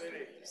this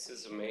city. This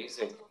is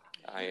amazing.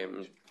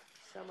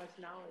 So much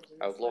knowledge.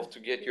 I would love to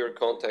get your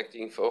contact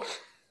info.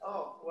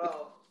 Oh,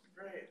 well,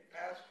 great,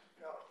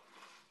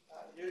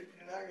 you're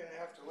not gonna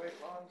have to wait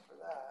long for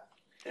that.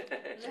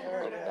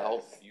 There it I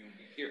hope is. you'll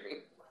be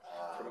hearing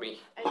from me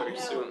And very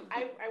soon.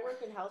 I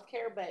work in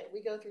healthcare, but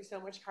we go through so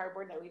much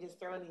cardboard that we just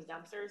throw in these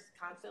dumpsters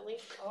constantly.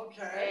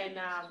 Okay, And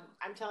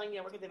I'm telling you,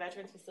 I work at the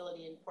Veterans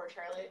Facility in Port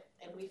Charlotte,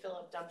 and we fill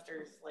up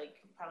dumpsters like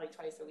probably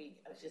twice a week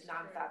of just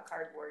nonstop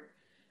cardboard.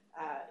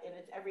 And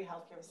it's every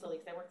healthcare facility,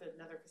 because I worked at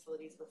other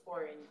facilities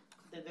before,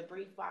 and the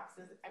brief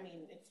boxes, I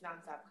mean, it's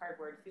nonstop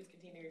cardboard, food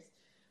containers.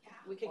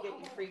 We could get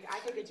you free, I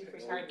could get you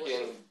free cardboard.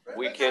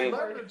 We can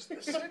Leverage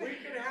the city. we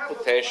can have a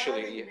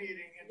Potentially. planning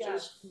meeting and Yeah.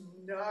 just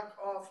knock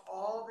off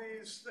all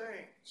these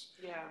things,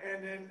 Yeah.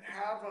 and then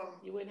have them.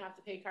 You wouldn't have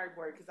to pay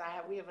cardboard, because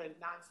we have a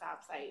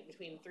nonstop site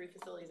between 3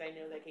 facilities I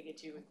know that could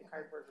get you the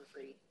cardboard for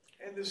free.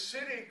 And the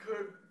city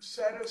could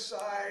set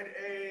aside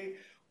a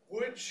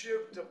wood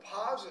chip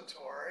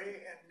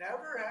depository and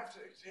never have to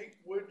take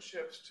wood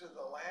chips to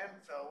the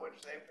landfill,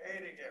 which they pay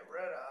to get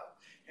rid of,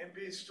 and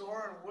be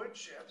storing wood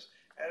chips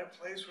at a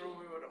place where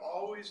we would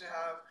always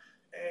have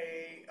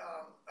a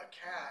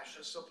cache,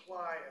 a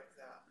supply of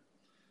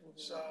them.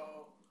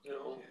 So,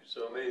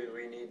 So maybe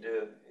we need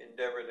to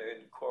endeavor to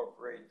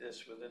incorporate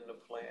this within the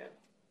plan.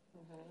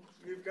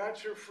 you've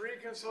got your free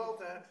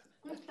consultant.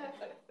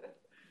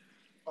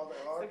 Well, there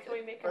So are. can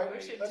we make a Right,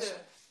 motion let's-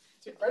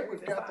 to Right,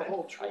 we've got the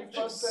whole I tree fund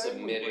just thing, we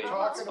submitted, were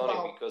talking it's funny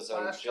about because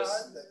I'm last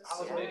just time, that I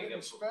was submitting ready a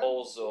to spend.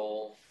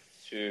 proposal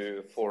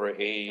for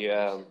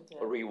a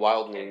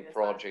rewilding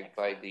project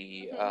by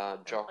the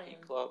Jockey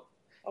Club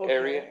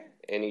area,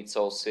 and it's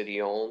all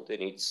city owned,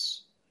 and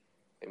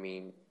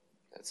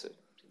that's it.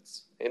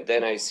 And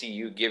then I see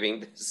you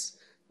giving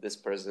this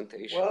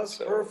presentation. Well, it's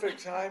so.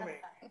 perfect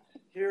timing.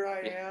 Here I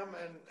am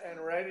and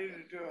ready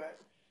to do it.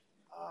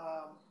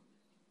 I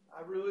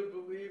really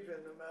believe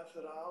in the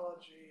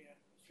methodology and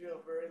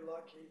feel very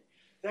lucky.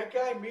 That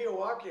guy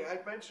Miyawaki, I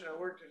mentioned I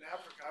worked in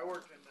Africa. I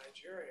worked in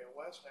Nigeria,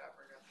 West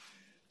Africa.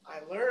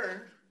 I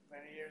learned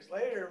many years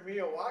later,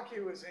 Miyawaki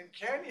was in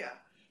Kenya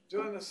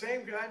doing the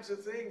same kinds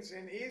of things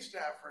in East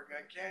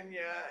Africa,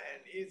 Kenya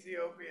and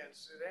Ethiopia and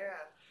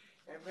Sudan.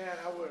 And man,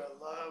 I would have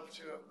loved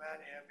to have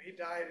met him. He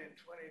died in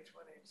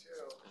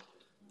 2022.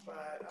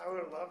 But I would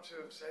have loved to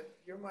have said,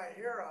 "You're my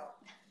hero."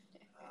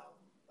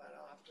 But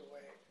I'll have to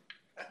wait.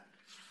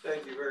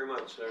 Thank you very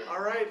much, sir.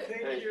 All right,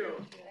 thank Thank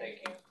you.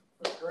 Thank you.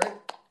 That's great.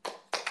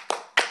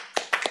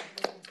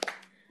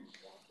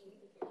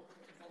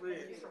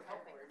 Please.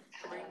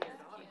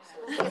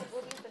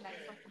 We'll use the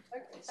next one.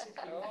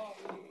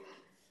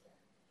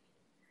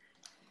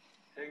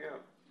 Hang on.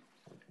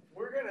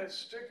 I'm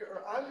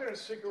gonna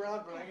stick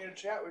around, but I'm gonna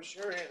chat with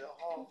Sherry in the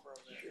hall for a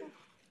minute.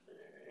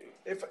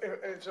 If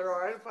it's all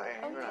right if I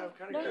hang around, I'm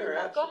kinda No,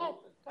 curious. no, go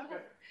ahead.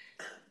 Okay.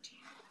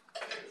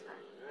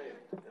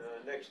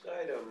 Alright, next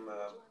item,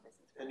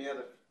 any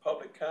other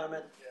public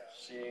comment?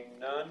 Seeing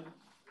none.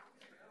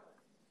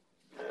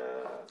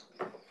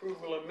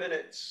 Approval of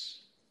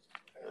minutes.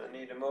 I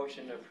need a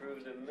motion to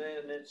approve the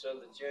minutes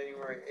of the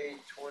January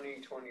 8th,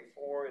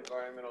 2024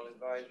 Environmental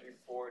Advisory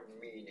Board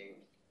meeting.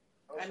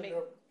 Motion make-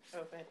 to,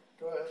 Okay.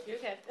 go ahead, You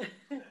can.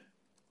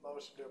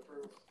 motion to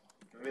approve.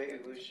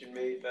 Motion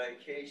made by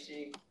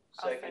Casey,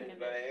 I'll seconded second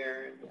by it.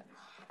 Aaron.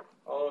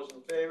 All those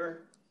in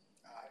favor?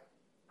 Aye.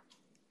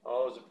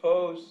 All those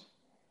opposed?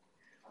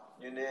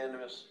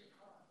 Unanimous.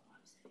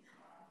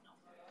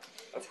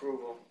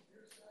 Approval.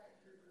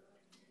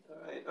 All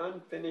right,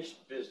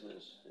 unfinished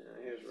business.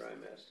 Here's where I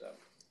messed up.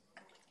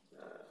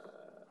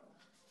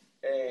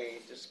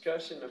 A,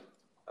 discussion of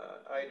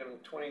item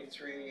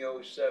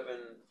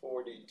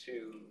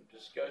 230742,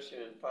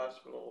 discussion and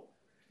possible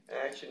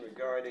action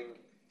regarding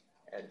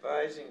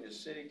advising the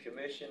city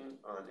commission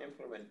on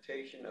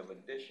implementation of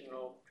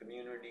additional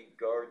community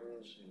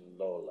gardens in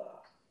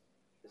Lola.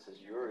 This is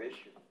your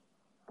issue.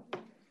 Do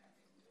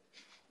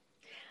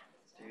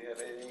you have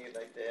anything you'd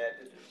like to add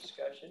to the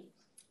discussion?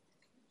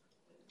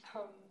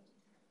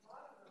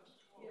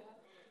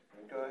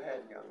 Go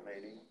ahead, young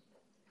lady.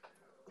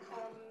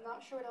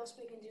 Not sure what else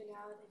we can do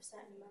now that they've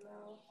sent a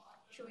memo.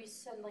 Should we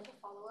send like a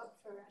follow-up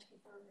for asking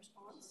for a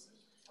response?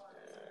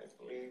 I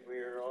believe we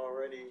are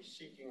already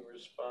seeking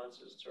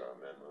responses to our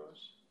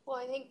memos. Well,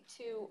 I think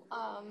too,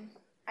 I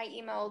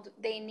emailed,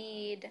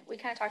 we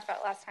kind of talked about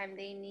it last time,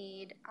 they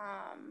need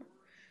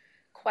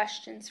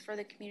questions for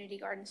the community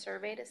garden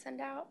survey to send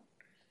out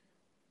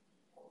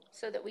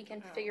so that we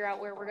can figure out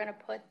where we're going to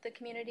put the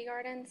community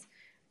gardens.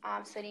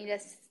 So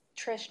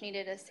Trish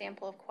needed a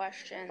sample of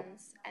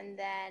questions, and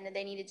then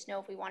they needed to know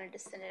if we wanted to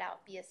send it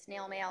out via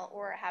snail mail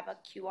or have a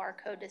QR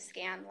code to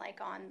scan like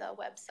on the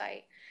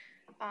website.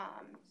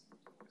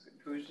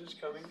 Who's this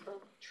coming from?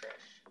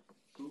 Trish.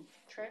 Who?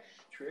 Trish.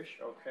 Trish,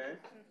 okay.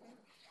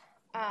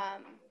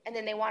 And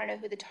then they want to know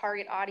who the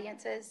target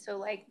audience is. So,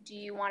 like, do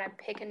you want to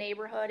pick a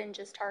neighborhood and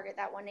just target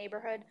that one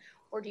neighborhood?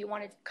 Or do you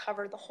want to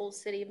cover the whole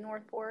city of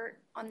Northport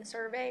on the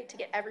survey to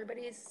get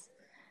everybody's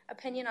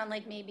opinion on,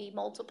 like, maybe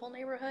multiple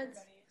neighborhoods?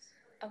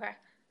 Okay.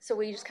 So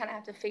we just kind of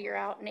have to figure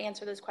out and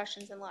answer those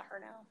questions and let her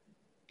know.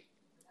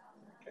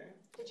 Okay.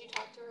 Did you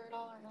talk to her at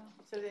all or no?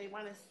 So they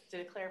want us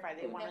to clarify,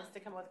 they want No. us to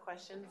come up with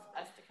questions,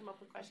 us to come up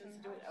with questions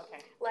to do it?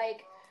 Okay.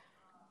 Like,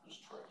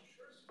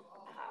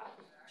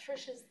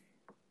 Trish is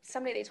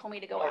somebody they told me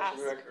to go Parks ask.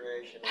 and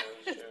Recreation,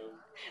 I assume.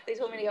 They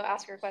told me to go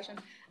ask her a question.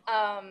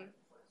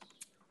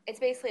 It's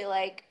basically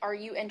like, are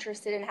you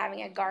interested in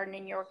having a garden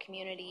in your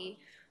community?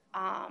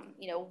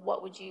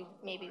 What would you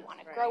maybe want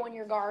to grow in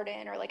your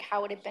garden, or like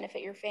how would it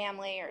benefit your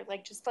family, or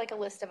like just like a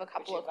list of a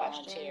couple of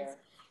questions.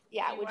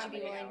 Yeah, would you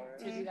be willing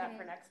to do that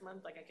for next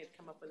month? Like I could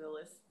come up with a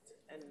list,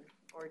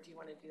 or do you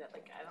want to do that?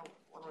 Like I don't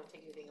want to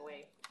take anything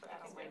away, but I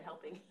don't mind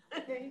helping.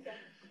 There you go.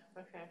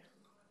 Okay.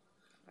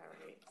 All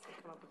right. So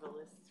come up with a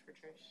list for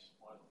Trish.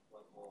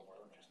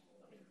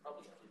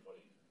 Probably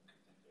everybody can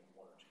think of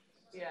one or two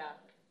things. Yeah.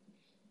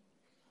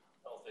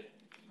 I don't think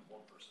you need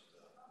one person to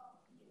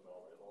do it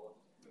all, right, Lola?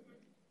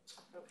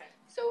 Okay.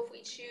 So if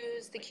we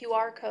choose the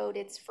QR code,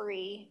 it's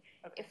free.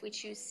 Okay. If we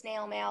choose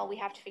snail mail, we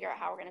have to figure out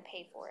how we're going to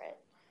pay for it.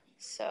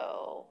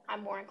 So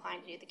I'm more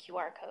inclined to do the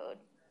QR code,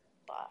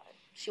 but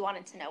she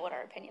wanted to know what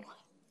our opinion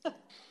was.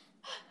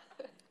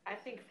 I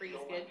think free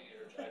is good.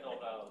 I know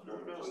now. No,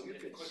 you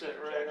Quick can sit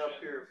right up interjection.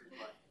 here if you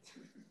like.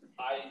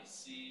 I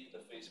see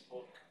the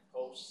Facebook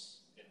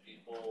posts and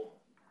people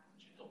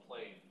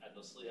complain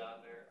endlessly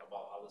on there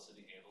about how the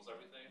city handles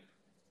everything.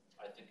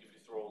 I think if you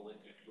throw a link,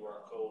 a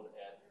QR code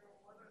at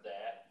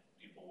that,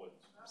 people would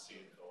see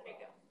it go.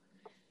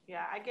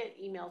 Yeah, I get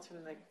emails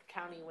from the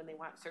county when they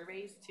want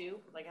surveys too.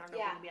 Like I don't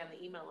know if we can be on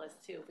the email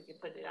list too. If we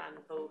could put it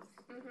on both.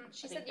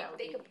 She I said think that would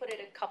they be- could put it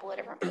a couple of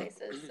different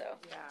places. So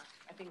Yeah,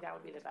 I think that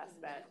would be the best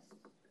bet.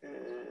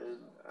 And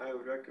I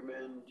would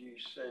recommend you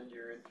send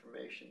your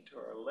information to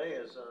our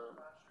liaison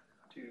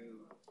to,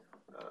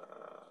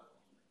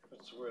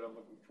 what's the word I'm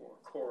looking for,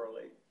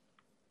 correlate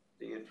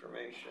the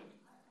information.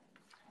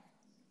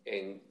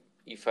 And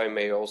if I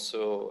may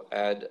also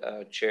add,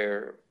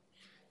 Chair,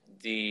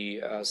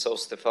 the South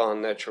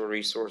Stefan Natural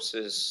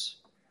Resources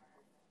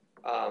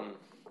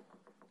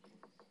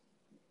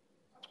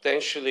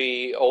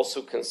potentially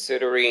also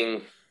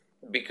considering,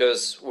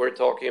 because we're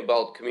talking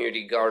about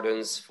community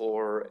gardens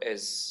for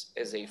as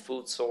a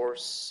food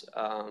source,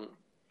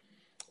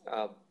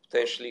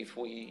 potentially if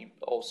we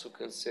also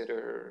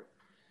consider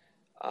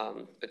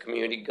a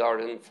community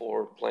garden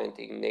for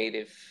planting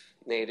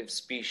native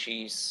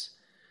species.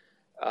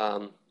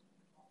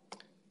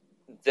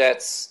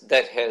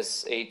 That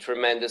has a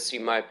tremendous,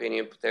 in my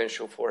opinion,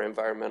 potential for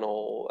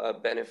environmental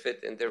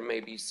benefit, and there may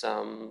be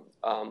some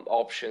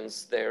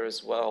options there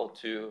as well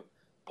to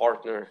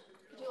partner.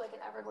 do like an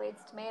Everglades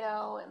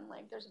tomato, and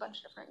like there's a bunch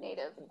of different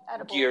native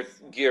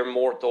edibles. Gear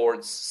more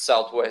towards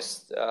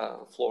Southwest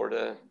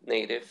Florida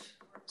native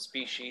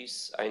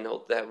species. I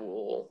know that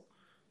will,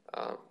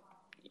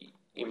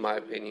 in my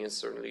opinion,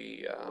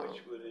 certainly.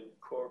 Which would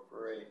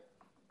incorporate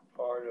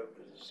part of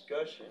the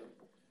discussion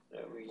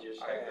that we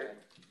just had.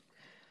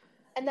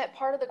 And that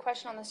part of the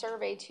question on the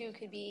survey too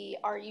could be,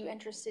 are you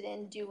interested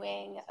in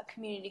doing a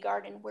community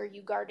garden where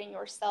you garden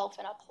yourself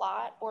in a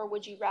plot, or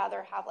would you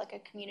rather have like a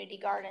community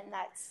garden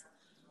that's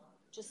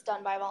just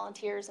done by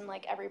volunteers and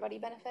like everybody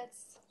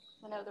benefits?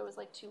 I know there was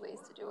like 2 ways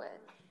to do it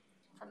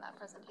from that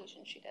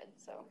presentation she did,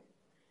 so.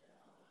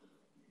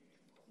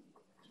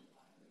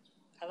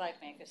 I'd like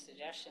to make a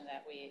suggestion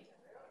that we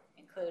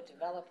include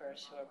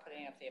developers who are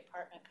putting up the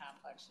apartment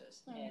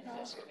complexes in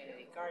this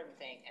community garden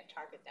thing and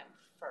target them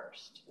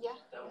first. Yeah,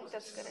 That was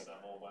that's in good. the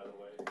memo, by the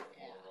way.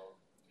 Yeah.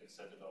 It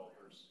said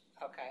developers.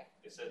 Okay,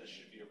 It said it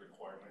should be a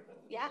requirement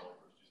that Yeah.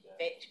 developers do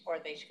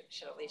that. they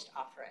should at least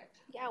offer it.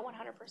 Yeah,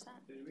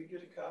 100%. Did we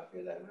get a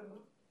copy of that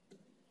memo?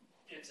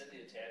 It's in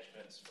the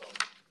attachments from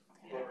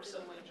whoever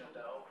sent the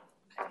agenda out.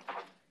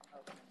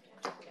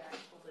 Yeah, I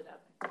pulled it up.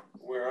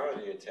 Where are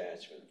the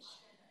attachments?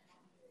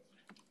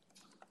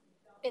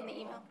 In the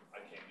email. I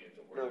can't get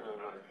the No, word.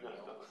 not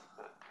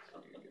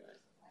you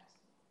guys.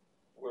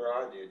 Where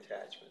are the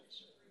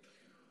attachments?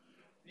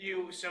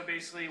 So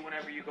basically,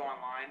 whenever you go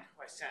online,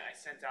 I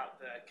sent out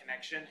the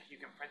connection. You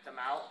can print them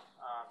out.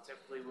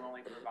 Typically, we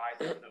only provide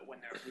them when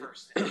they're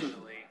first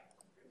initially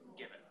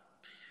given.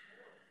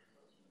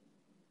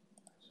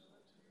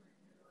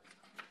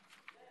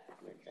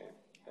 Okay,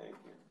 thank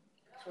you.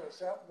 So is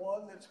that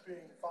one that's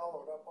being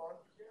followed up on?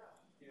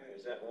 Yeah,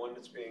 is that one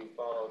that's being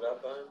followed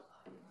up on?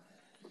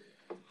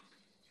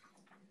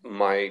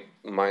 My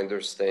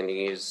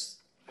understanding is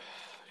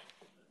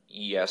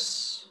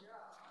yes.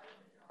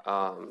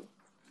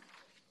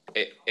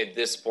 At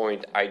this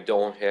point, I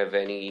don't have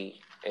any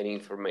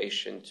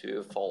information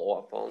to follow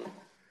up on,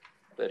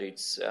 but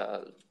it's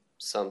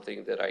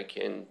something that I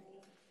can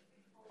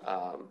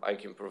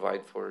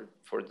provide for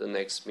the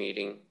next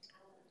meeting.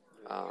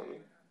 I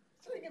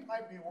think it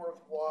might be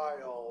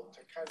worthwhile to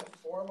kind of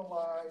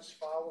formalize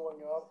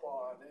following up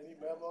on any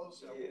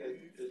memos that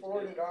we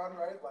forwarded on,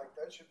 right? Like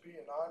that should be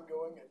an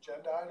ongoing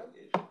agenda item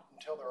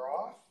until they're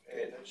off,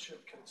 and it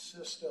should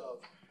consist of,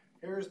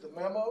 here's the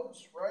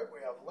memos, right? We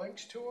have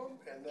links to them,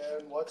 and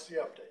then what's the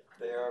update?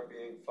 They are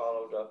being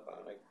followed up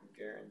on. I can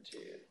guarantee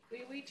it.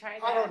 We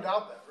tried I don't that.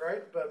 doubt that,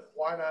 right? But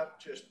why not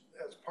just,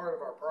 as part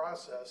of our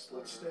process,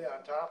 let's stay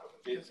on top of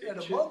it? 'Cause in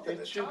a month at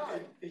a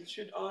time, It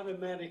should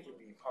automatically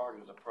be part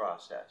of the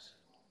process.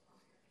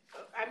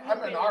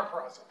 I'm in our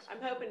process.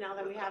 I'm hoping now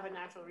that we have a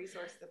natural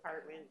resource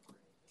department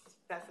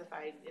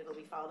specified, it'll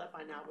be followed up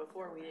on now.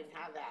 Before, we didn't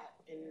have that,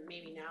 and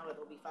maybe now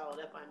it'll be followed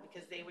up on,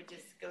 because they would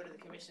just go to the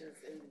commissions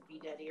and be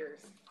dead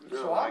ears.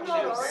 So I'm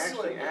not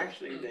Actually,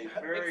 arguing. they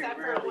very Except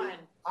for rarely.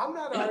 one. I'm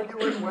not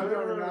arguing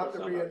whether or not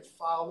they're being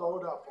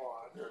followed up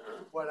on.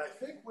 Uh-huh. What I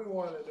think we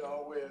wanna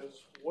know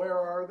is, where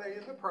are they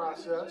in the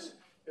process?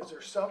 Is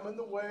there something in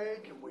the way?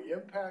 Can we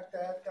impact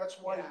that? That's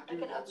why you do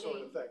that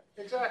sort of thing.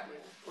 Exactly.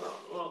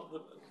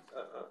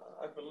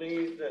 I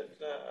believe that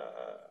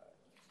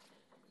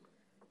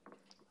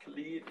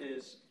Khalid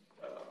is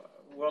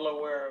well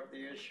aware of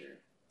the issue.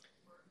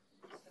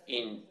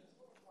 And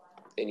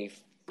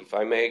if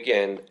I may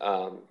again,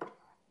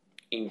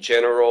 in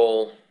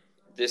general,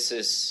 this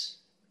is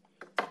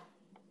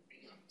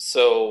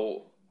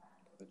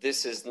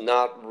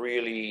not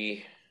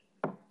really,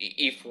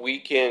 if we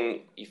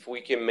can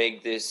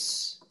make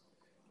this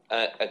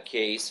a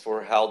case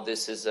for how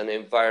this is an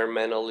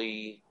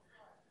environmentally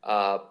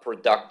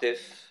productive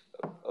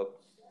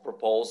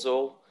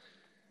proposal,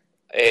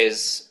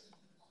 as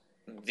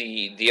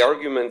the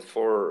argument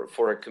for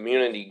a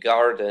community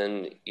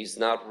garden is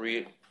not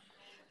real.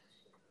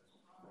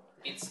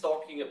 It's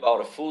talking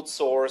about a food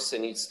source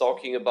and it's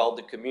talking about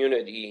the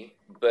community,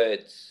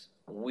 but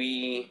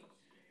we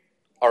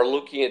are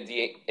looking at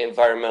the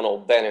environmental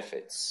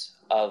benefits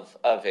of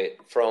it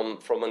from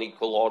an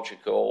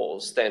ecological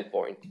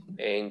standpoint.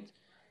 And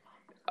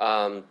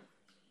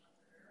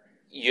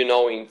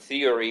in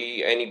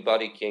theory,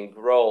 anybody can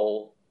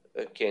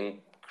can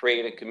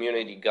create a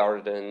community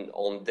garden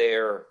on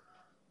their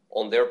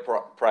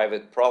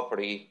private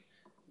property,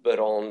 but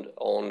on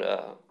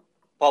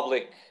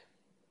public,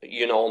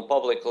 on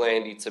public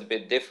land, it's a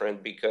bit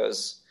different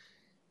because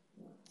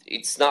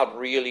it's not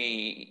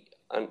really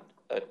a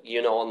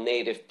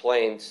native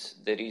plant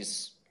that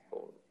is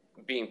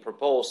being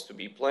proposed to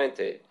be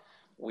planted.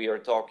 We are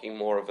talking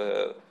more of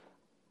a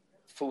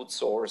food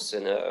source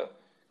and a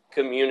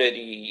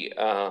community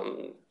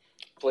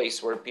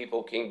place where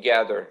people can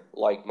gather,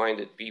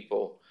 like-minded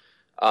people.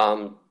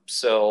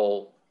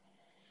 So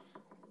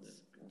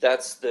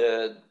that's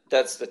the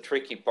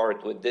tricky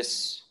part with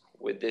this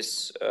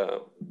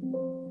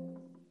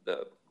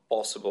the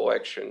possible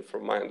action,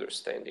 from my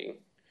understanding.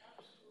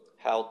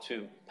 How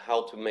to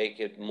make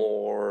it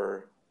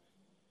more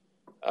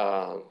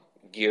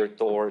geared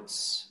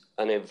towards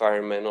an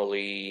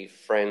environmentally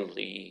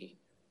friendly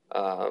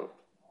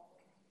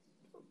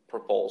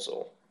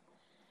proposal.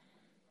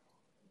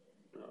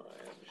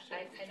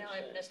 I know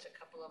I've missed a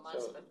couple of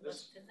months, So but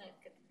this- didn't that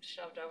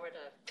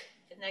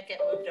get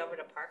moved over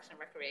to Parks and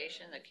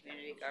Recreation, the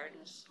community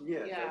gardens?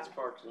 Yeah, Yeah. that's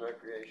Parks and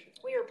Recreation.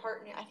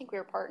 I think we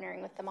were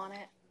partnering with them on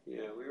it.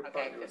 Yeah, we were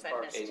Okay, partnering with because I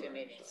Parks missed and two Rec.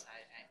 meetings.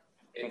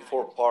 And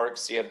for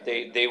parks, yeah,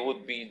 they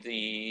would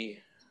be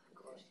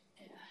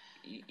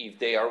if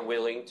they are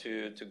willing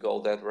to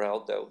go that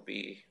route, that would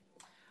be.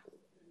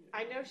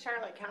 I know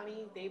Charlotte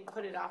County, they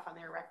put it off on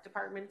their rec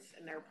departments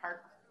and their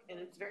park, and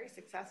it's very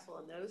successful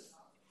in those.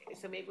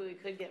 So maybe we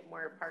could get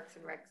more parks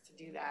and recs to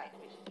do that.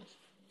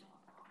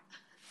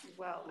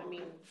 Well, I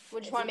mean. We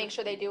just want to make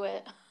sure they do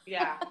it.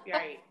 Yeah, you're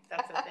right,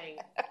 that's the thing.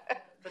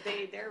 But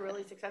they're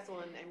really successful,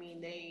 and I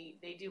mean,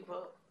 they do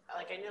both.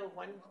 Like, I know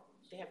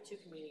they have two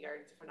community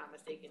gardens, if I'm not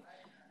mistaken.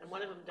 And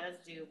one of them does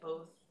do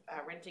both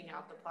renting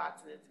out the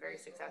plots, and it's very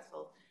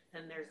successful.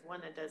 And there's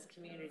one that does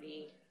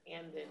community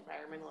and the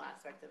environmental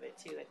aspect of it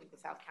too. I think the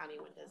South County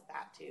one does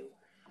that too.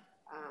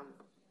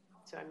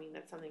 So I mean,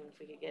 that's something, if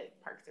we could get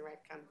Parks and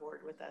Rec on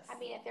board with us. I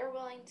mean, if they're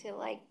willing to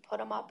put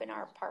them up in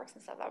our parks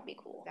and stuff, that would be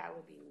cool. That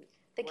would be.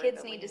 The where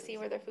kids the need to land see is.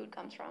 where their food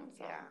comes from.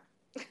 So.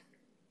 Yeah.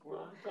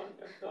 Well,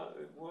 I thought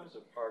it was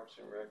a Parks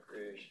and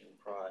Recreation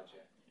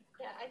project.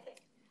 Yeah,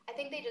 I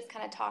think they just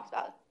kind of talked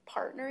about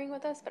partnering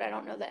with us, but I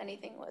don't know that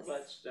anything was.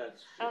 That's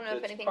I don't know if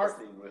it's anything was-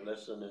 partnering with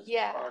us, and it's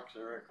Yeah. Parks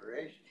and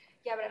Recreation.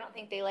 Yeah, but I don't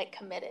think they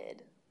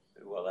committed.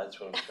 Well, that's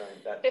what I'm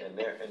trying,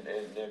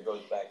 and there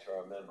goes back to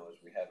our memos,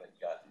 we haven't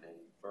gotten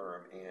any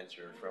firm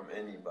answer from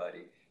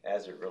anybody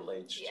as it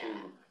relates to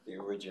Yeah. the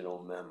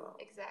original memo.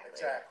 Exactly.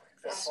 Exactly.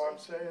 That's what I'm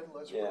saying.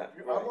 Let's Yeah,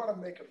 review. right. I wanna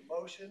make a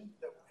motion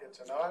that it's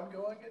an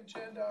ongoing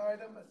agenda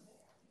item and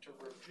to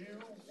review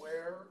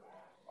where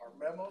our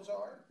memos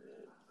are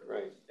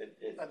Right.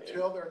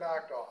 until they're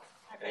knocked off.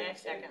 Okay, I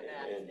second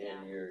that, And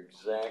yeah. you're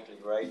exactly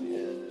right,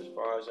 and as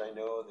far as I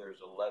know,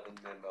 there's 11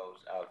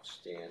 memos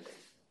outstanding.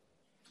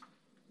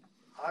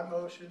 I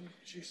motion,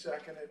 she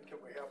seconded, can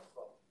we have a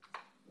vote?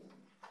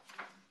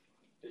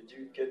 Did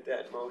you get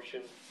that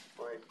motion,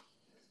 Mike?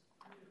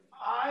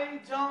 I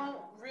don't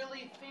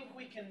really think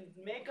we can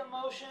make a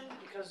motion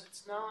because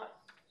it's not,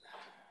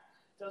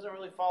 doesn't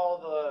really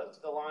follow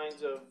the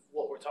lines of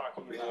what we're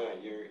talking Yeah,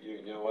 about.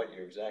 you know what,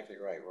 you're exactly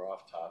right, we're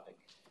off topic.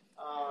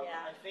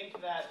 Yeah. I think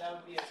that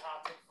would be a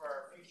topic for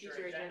our future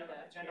Future agenda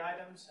agenda.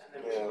 items, and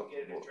then we Yeah. can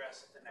get it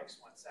addressed at the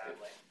next one,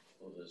 sadly.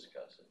 We'll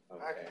discuss it. I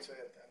Okay. can say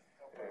it then.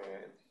 No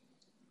problem. And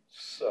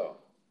so,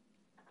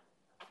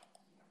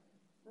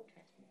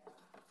 Okay.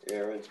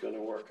 Aaron's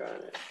gonna work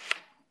on it.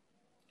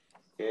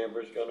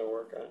 Amber's gonna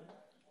work on it.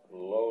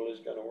 Lola's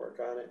gonna work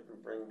on it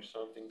and bring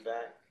something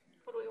back.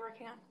 What are we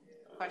working on?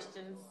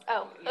 Questions?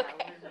 Oh, Yeah,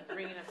 okay. we're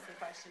bringing up some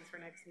questions for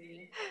next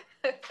meeting.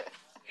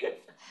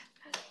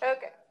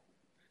 Okay.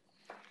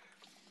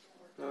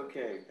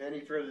 Okay, any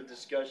further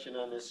discussion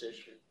on this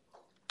issue?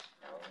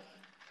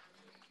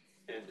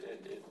 And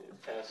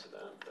pass it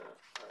on to our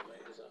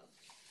liaison.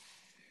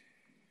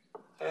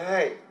 All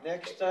right,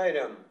 next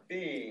item,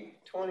 B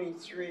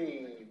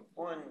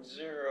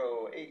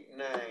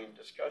 231089,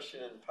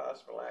 discussion and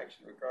possible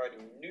action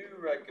regarding new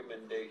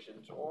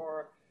recommendations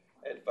or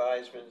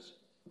advisements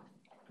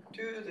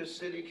to the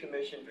city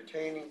commission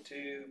pertaining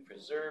to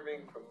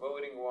preserving,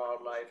 promoting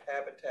wildlife,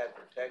 habitat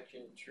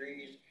protection,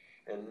 trees,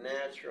 and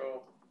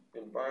natural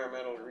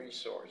environmental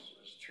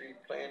resources, tree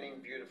planting,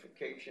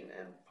 beautification,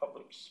 and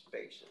public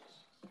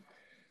spaces.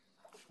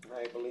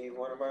 I believe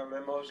one of our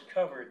memos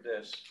covered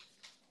this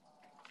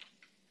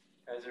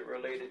as it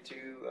related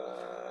to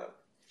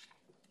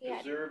Yeah.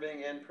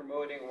 preserving and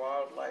promoting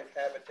wildlife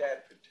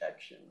habitat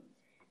protection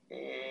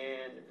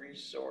and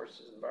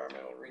resources,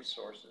 environmental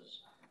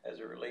resources, as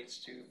it relates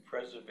to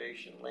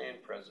preservation,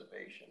 land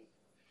preservation.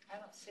 I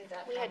don't see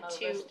that We had memo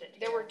two, listed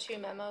there here. were two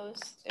memos.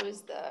 It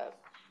was the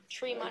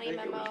tree money I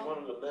think it was memo. one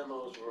of the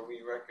memos where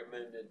we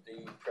recommended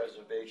the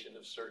preservation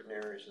of certain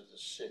areas of the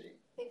city.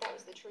 I think that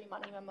was the tree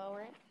money memo,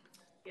 right?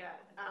 Yeah,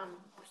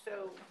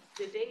 so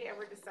did they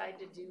ever decide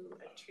to do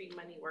a tree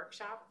money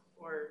workshop,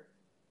 or,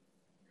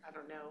 I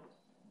don't know,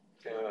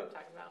 do you know what I'm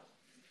talking about?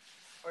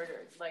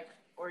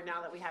 Or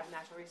now that we have a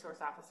natural resource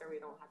officer, we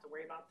don't have to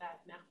worry about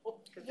that now?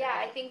 'Cause Yeah,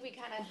 I they're- think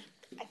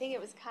I think it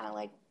was kind of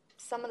like,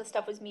 some of the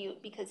stuff was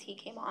mute because he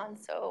came on,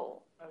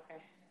 so.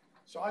 Okay.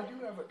 So I do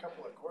have a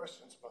couple of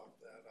questions about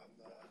that on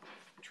the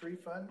tree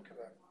fund, because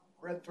I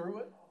read through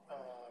it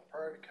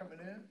prior to coming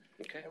in.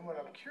 Okay. And what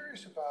I'm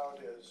curious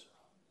about is,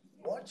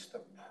 what's the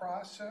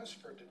process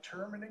for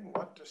determining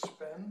what to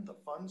spend the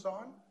funds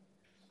on?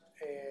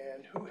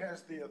 And who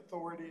has the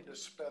authority to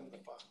spend the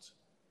funds?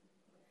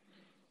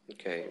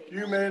 Okay.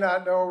 You may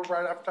not know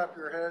right off the top of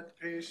your head the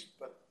piece,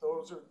 but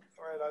those are,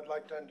 right, I'd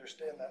like to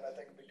understand that. I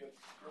think it'd be good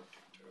for the group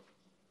to.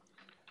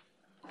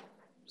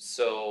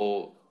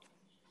 So,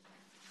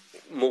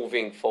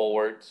 moving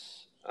forward,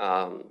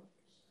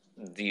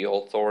 the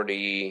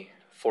authority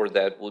for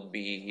that would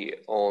be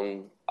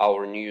on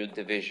our new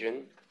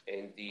division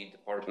and the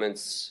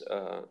department's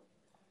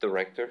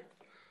director.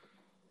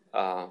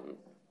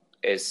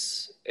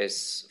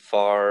 As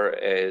far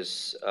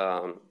as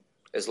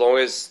long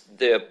as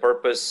the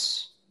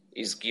purpose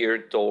is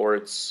geared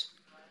towards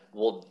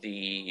what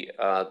the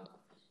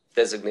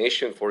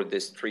designation for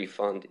this tree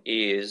fund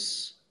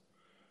is,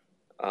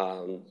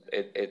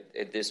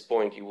 at this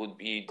point, it would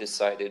be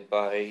decided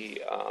by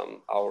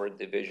our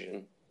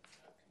division,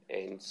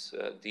 and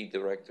the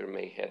director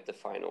may have the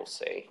final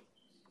say.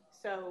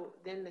 So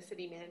then the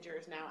city manager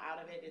is now out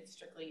of it, it's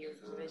strictly your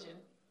division?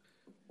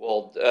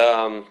 Well,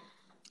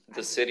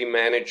 the city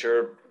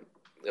manager,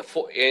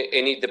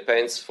 and it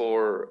depends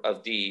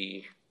of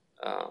the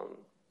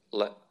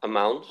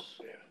amount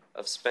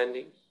of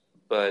spending,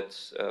 but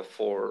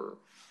for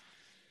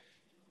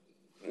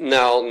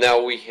now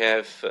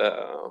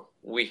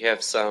we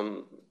have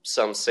some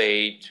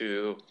say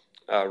to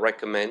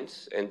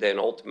recommend, and then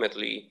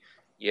ultimately,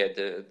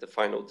 the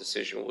final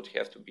decision would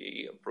have to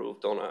be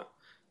approved on a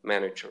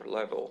manager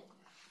level.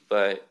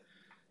 But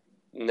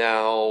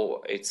now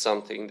it's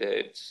something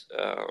that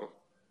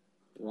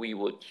we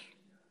would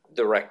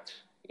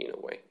direct in a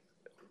way.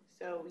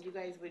 So you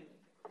guys would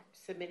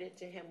submit it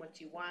to him what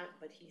you want,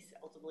 but he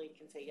ultimately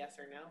can say yes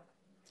or no?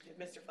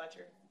 Mr.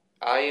 Fletcher?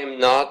 I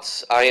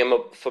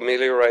am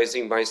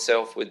familiarizing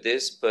myself with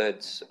this,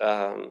 but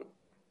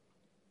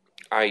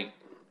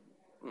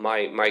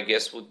my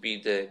guess would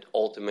be that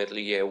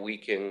ultimately, we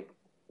can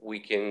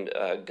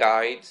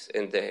guide,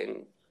 and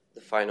then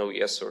the final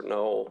yes or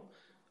no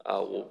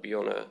will be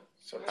on a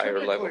So higher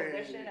level.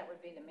 Commission, it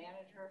would be the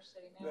manager,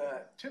 city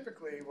manager.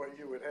 Typically, what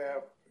you would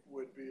have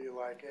would be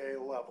like a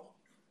level,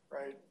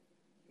 right?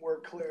 We're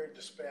cleared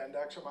to spend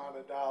X amount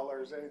of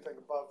dollars, anything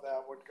above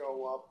that would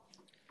go up.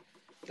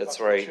 That's up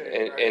the right,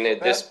 chain, and So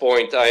at this that-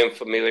 point, I am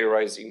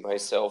familiarizing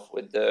myself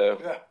with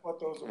what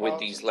those with amounts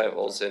these and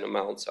levels things and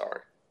amounts are.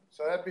 are.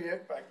 So that'd be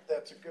it, like,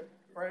 that's a good,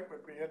 right,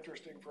 would be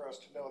interesting for us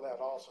to know that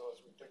also as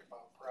we think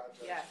about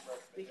projects. Yes, and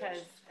because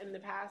recommendations. in the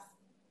past,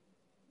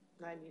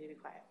 I need to be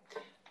quiet.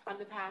 On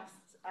the past,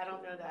 I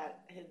don't know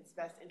that his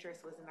best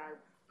interest was in our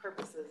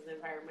purposes, the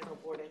environmental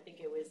board. I think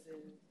it was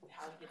in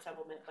how he could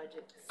supplement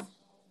budgets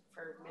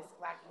for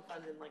lacking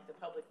funds in like the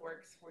public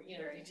works, for,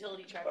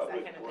 utility trucks, that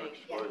Public kind of thing. Works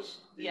was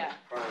the Yeah.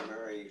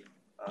 primary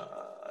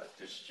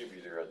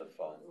distributor of the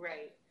fund.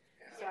 Right.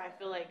 So I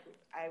feel like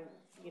I,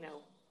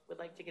 would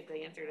like to get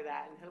the answer to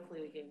that, and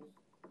hopefully we can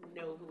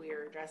know who we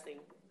are addressing.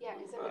 Yeah,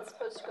 because if it's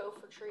supposed to go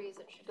for trees,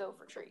 it should go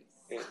for trees.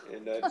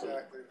 And I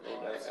Exactly.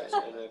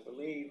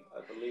 believe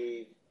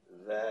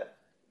that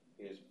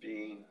is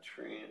being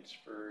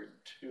transferred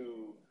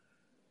to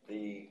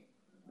the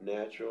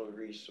Natural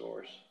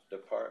Resource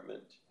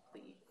Department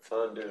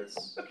under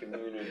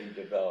Community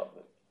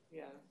Development.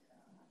 Yeah.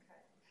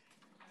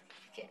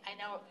 Okay, I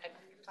know,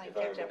 playing If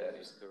I catch up, That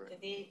is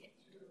correct. the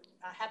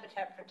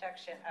habitat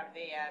protection of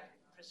the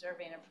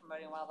preserving and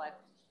promoting wildlife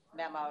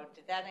memo,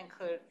 did that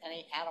include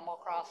any Animal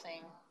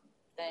Crossing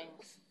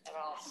things at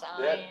all,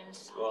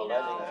 signs? Well, you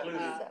that know,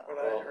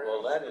 included,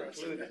 well, that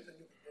included,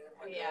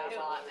 Yeah,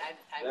 well,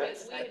 I That-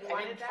 was, We I had didn't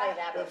wanted play that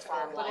that, with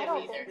farm but life I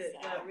mean, either, the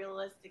so.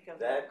 realistic of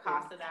the that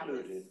cost of that was.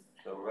 included,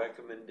 the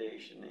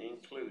recommendation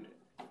included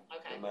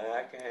Okay. the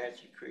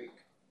Myakkahatchee Creek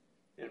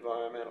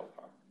Environmental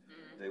Park,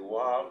 Mhm. the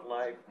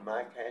Wildlife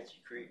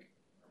Myakkahatchee Creek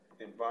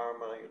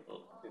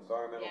Environmental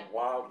Yeah.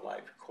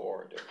 Wildlife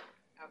Corridor,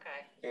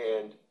 Okay,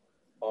 and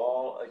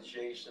all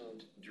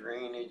adjacent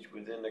drainage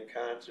within the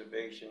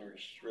conservation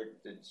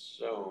restricted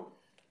zone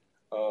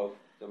of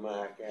the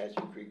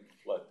Myakkahatchee Creek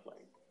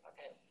floodplain.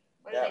 okay.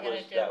 What are That they gonna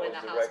was- do that when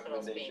was the the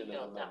hospital's recommendation being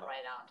of the built up memo.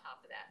 right on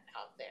top of that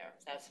out there?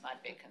 That's my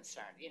big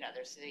concern. You know,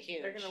 there's a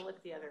huge. They're gonna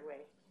look the other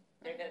way.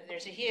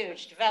 There's a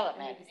huge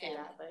development I hate to say and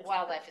that, but-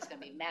 wildlife is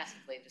gonna be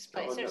massively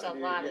displaced. Oh, There's no, a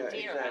lot yeah, of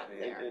deer out exactly.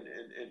 there.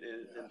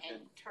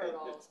 And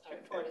turtles or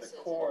and tortoises. the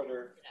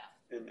corridor,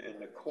 You know,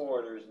 and the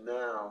corridor is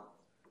now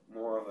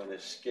more of an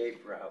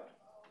escape route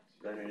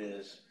than it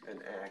is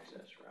an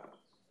access route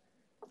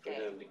for Okay.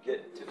 them to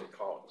get to the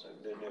cults.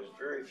 And then there's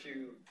very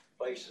few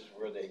places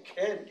where they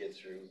can get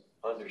through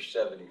under I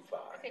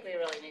 75. think we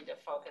really need to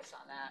focus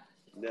on that.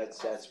 And that's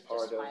Just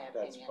part of, my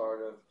that's opinion.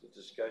 part of the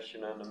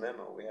discussion on the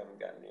memo. We haven't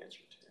gotten an answer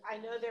to. I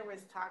know there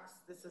was talks,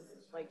 this is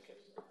like,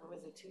 what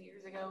was it, 2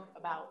 years ago,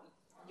 about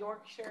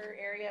Yorkshire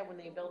area when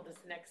they built this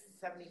next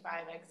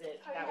 75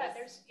 exit. Oh, That yeah, was-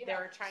 there's, you They know,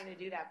 were trying to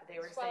do that, but they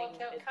were saying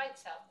swallowtail that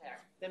kites out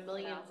there. the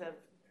millions of,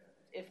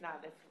 if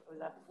not, if it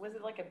was up, was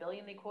it like $1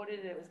 billion they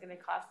quoted it was gonna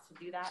cost to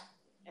do that?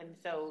 And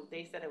so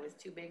they said it was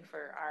too big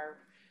for our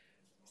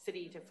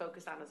city to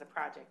focus on as a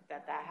project,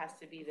 that has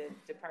to be the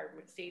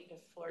Department, State of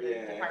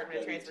Florida Department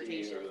of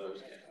Transportation.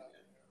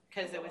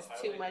 Cause it was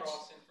too much,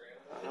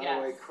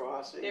 Highway Yes.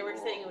 crossing. they were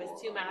saying it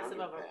was too or massive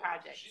of a underpass.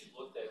 project. She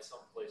looked at some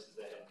places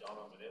that had done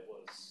them and it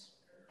was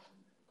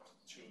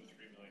 $2-3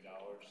 million.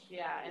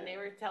 Yeah, and they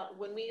were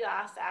when we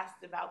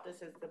asked about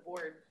this as the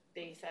board,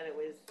 they said it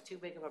was too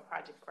big of a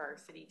project for our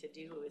city to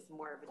do, it was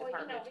more of a Well, you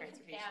Department know, of we can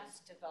Transportation.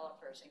 ask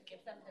developers and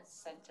give them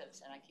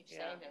incentives, and I keep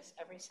Yeah. saying this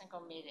every single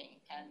meeting,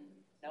 and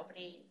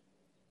nobody,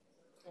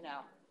 you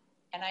know,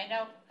 and I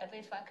know at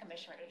least one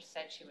commissioner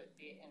said she would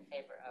be in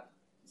favor of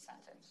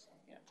incentives,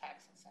 you know,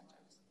 tax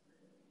incentives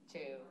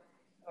to,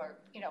 or,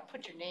 you know,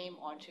 put your name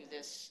onto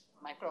this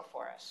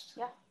microforest,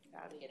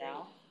 That'd be you great.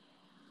 know?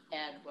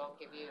 And we'll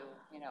give you,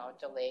 you know,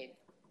 delayed,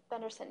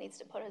 Benderson needs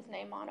to put his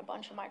name on a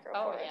bunch of oh,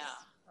 microforests.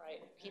 yeah,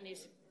 right, he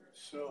needs,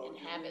 So do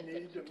Inhabit we the-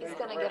 need to He's make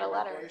gonna a get a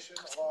letter. recommendation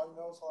along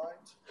those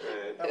lines?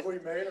 Uh, Have we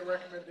made a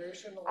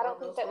recommendation I along don't think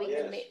those that we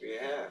lines? can Yes,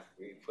 we have.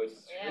 We put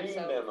Yeah, three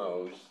so-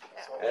 memos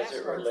So as let's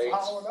it start relates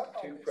following up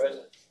on to these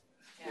present.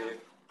 yeah.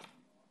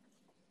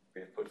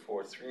 We've put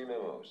forth three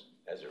memos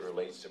as it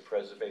relates to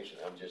preservation.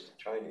 I'm just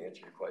trying to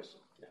answer your question,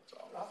 that's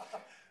all.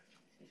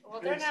 Well,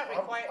 they're not Please,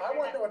 required, I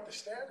wonder what the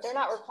status is. They're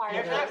not required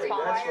They're to not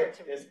respond. required to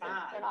And-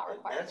 respond. They're not and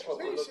required That's to what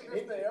we're Please, looking and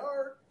if into. they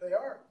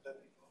are, then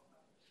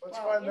let's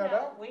Well, find you that know,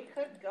 out. we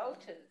could go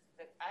to,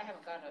 I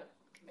haven't gone to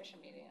a commission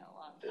meeting in a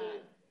long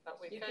time,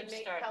 but we You could can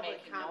make start public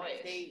making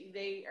comment. noise.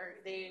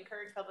 They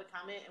encourage public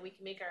comment, and we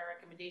can make our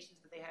recommendations,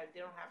 but they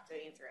don't have to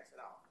answer us at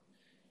all.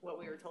 What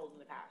we were told in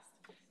the past,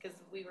 because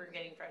we were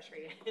getting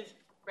frustrated,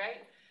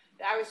 right?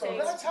 I was So saying.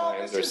 that's how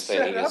My this is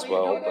set understanding up. as You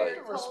well, don't but- have to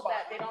Told respond.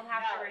 that they don't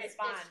have No, to it's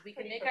respond. We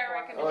can pretty make our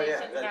performative. Oh, yeah,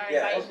 recommendations and our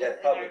yeah, advice.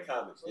 that public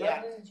comments. So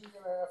Yeah. that means you're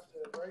gonna have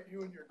to, right,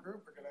 you and your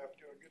group are gonna have to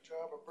do a good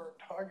job of bird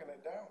dogging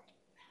it down.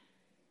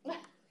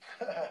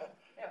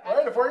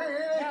 Right, if we're gonna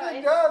get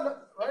anything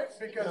done, right,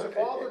 because if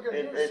all they're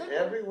gonna do is sit And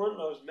there. every one of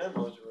those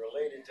memos are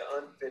related to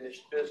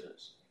unfinished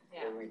business.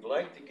 Yeah. And we'd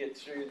like to get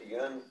through the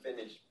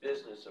unfinished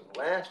business of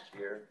last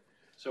year,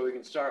 so we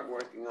can start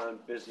working on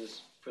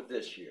business for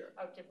this year.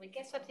 Oh, did we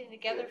get something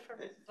together from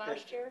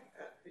last year?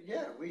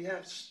 Yeah, we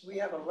have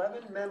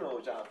 11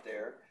 memos out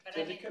there But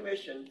to I the mean,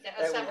 commission a that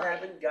we summary.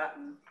 haven't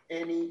gotten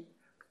any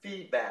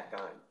feedback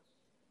on.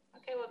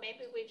 Okay, well,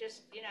 maybe we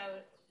just, you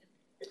know,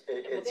 It's-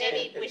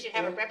 maybe we it's should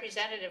have a in-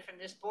 representative from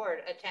this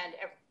board attend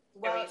every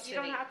Well, city, you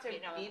don't have to you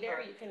know, be there.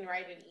 or- You can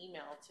write an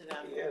email to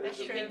them. Yeah, there's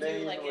You a can do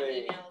like an main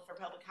way. email for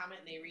public comment,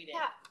 and they read it.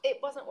 Yeah,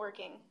 it wasn't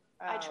working.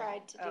 I Oh,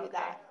 tried to do okay.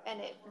 that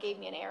and it gave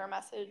me an error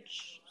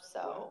message.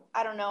 So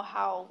I don't know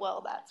how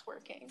well that's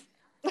working.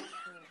 Because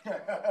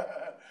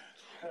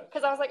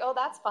I was like, oh,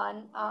 that's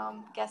fun.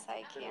 Guess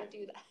I can't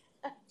do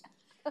that.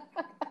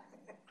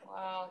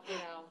 Well, you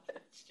know,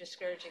 it's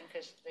discouraging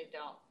because they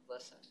don't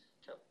listen.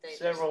 They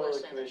just Several of the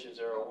listen commissions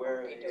are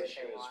aware of They do the what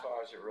issue they as want.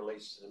 far as it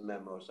relates to the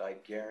memos, I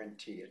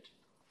guarantee it.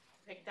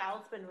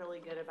 McDowell's been really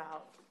good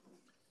about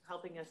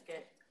helping us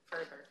get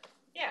further.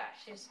 Yeah,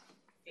 she's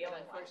the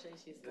only one. Unfortunately,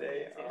 she's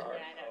They leaving soon. are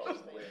Yeah, I know.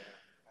 aware,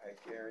 I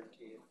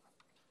guarantee it.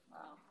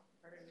 Wow.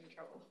 We're in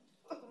trouble.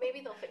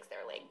 Maybe they'll fix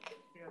their link.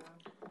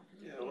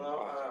 Yeah,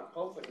 well, I'm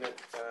hoping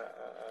that,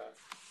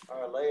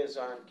 our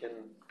liaison can,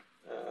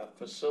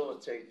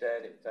 facilitate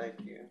that,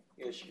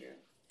 issue.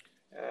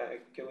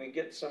 Can we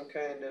get some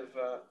kind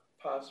of,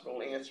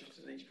 possible answers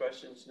to these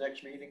questions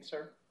next meeting,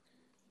 sir?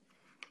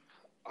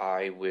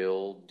 I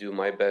will do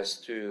my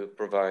best to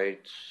provide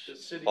The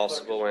city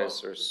possible clerk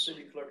answers. The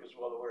city clerk is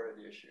well aware of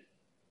the issue.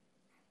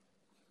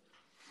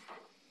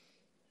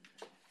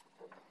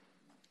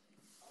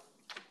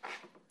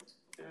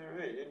 All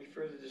right, any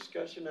further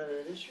discussion on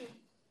that issue?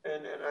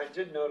 And I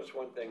did notice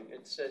one thing,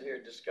 it said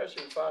here,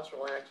 discussion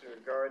possible action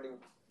regarding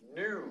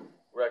new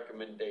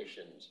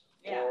recommendations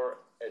Yeah. for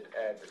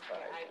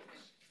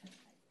advertisements.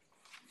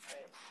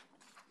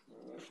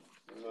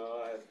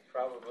 No,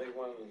 probably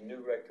one of the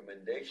new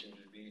recommendations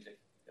would be to,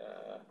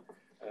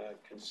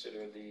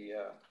 consider the,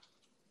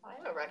 I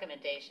have a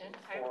recommendation.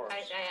 Forms.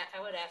 I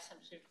would ask them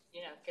to,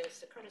 give us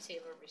the courtesy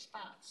of a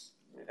response.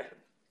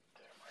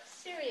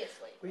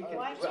 Seriously, We can-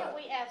 why can't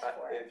we ask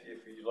for it?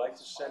 if you'd like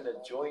to send a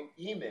joint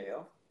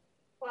email,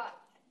 Well,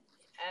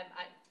 I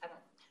don't,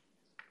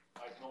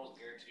 I can almost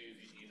guarantee you,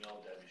 if you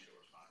email Debbie, she'll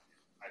respond.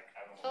 I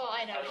don't. oh,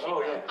 I know she Oh,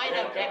 will. yeah. I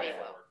know Oh, Debbie yeah.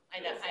 will. I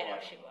know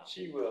she will.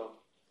 she will,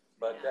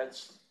 but Yeah.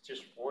 that's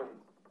just one.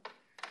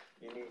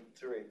 You need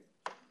three.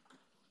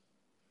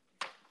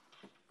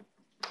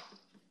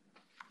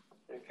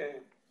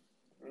 Okay,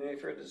 any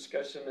further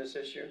discussion on this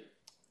issue?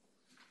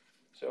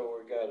 So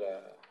we got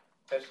a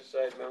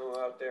pesticide memo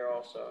out there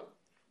also.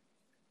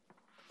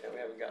 And we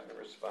haven't gotten a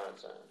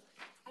response on it.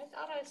 I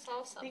thought I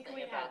saw I something think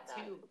we had about that.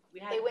 two.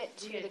 They went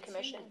we to had the two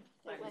commission.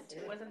 They ones. went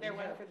to. Wasn't there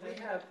one for the?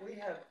 We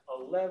have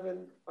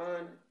 11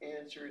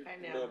 unanswered I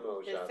know.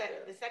 memos out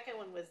there. The second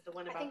one was the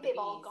one I about think the they've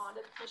all bees. gone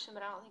to the commission,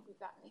 but I don't think we've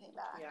gotten anything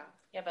back. Yeah.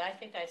 Yeah, but I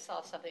think I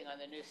saw something on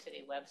the New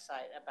City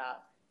website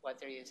about what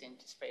they're using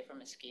to spray for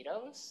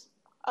mosquitoes.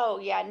 Oh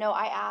yeah, no,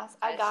 I asked.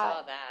 I saw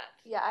got. that.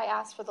 Yeah, I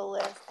asked for the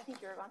list. I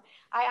think you were gone.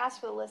 I asked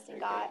for the list and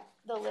got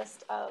the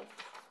list of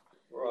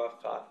We're off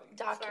topic.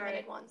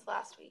 documented ones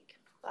last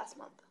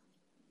month.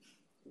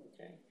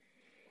 Okay.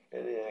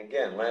 And then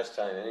again, last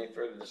time, any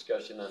further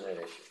discussion on that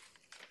issue?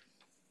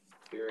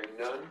 Hearing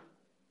none.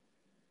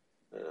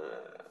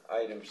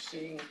 Item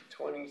C,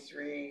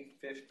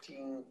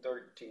 23-15-13,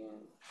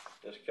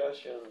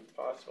 discussion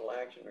possible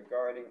action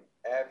regarding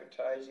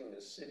advising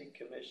the city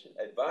commission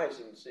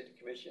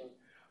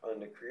on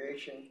the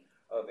creation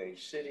of a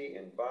city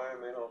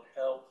environmental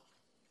health,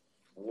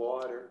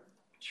 water,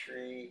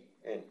 tree,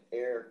 and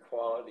air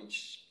quality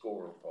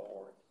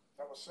scoreboard.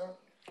 That was sent,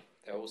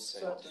 That was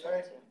sent. sent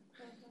today.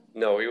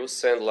 No, it was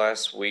sent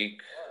last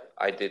week.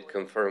 I did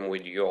confirm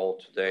with you all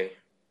today,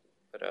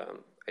 but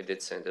I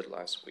did send it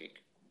last week.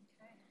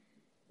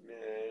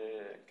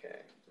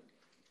 Okay.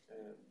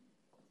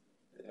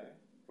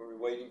 Were we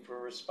waiting for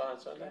a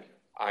response on that?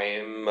 I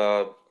am.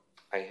 I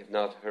have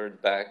not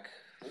heard back.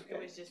 It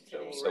was just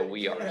today. So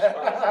we are.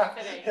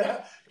 Today.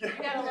 Yeah, give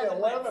me got the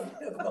 11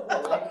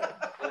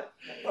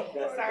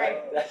 Sorry.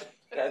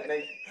 That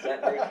makes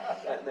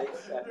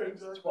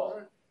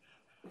 12.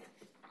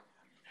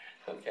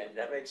 Okay,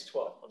 that makes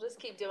 12. We'll just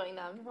keep doing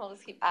them. We'll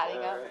just keep adding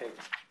All up. right.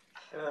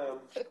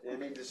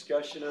 Any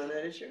discussion on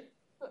that issue?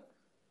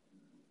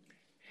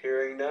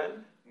 Hearing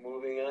none,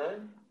 moving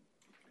on.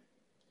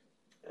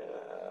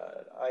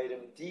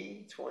 Item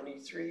D,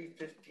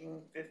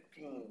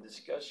 23-15-15,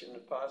 discussion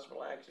of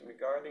possible action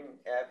regarding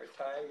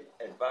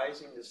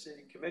advising the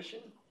city commission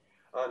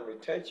on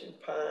retention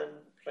pond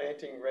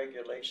planting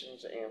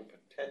regulations and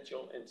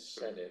potential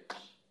incentives.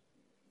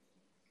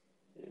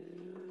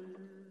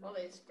 Well,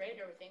 they sprayed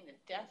everything to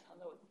death on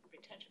the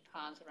retention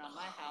ponds around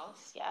my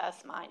house.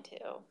 Yes, mine too.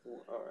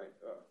 All right,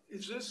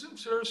 Is this in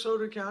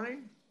Sarasota County?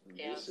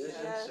 Yes. this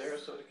is Yes. in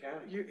Sarasota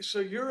County. So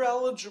you're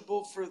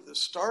eligible for the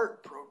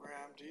START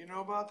program. Do you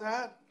know about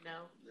that?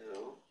 No.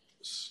 No.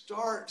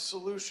 START,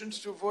 Solutions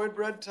to Avoid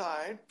Red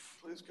Tide.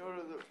 Please go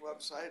to the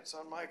website, it's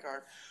on my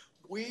card.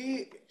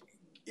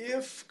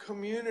 If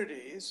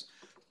communities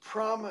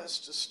promise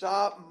to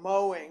stop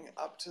mowing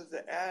up to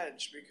the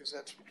edge, because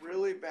that's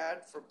really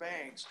bad for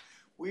banks,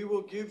 we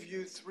will give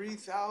you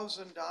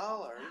 $3,000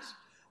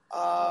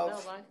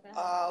 of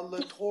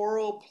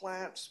littoral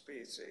plant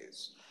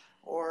species.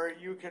 Or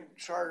you can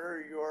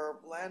charter your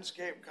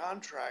landscape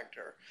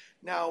contractor.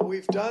 Now,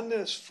 we've done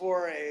this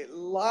for a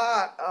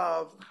lot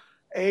of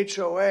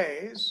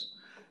HOAs.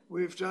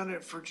 We've done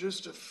it for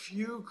just a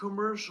few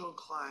commercial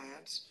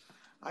clients.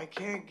 I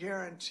can't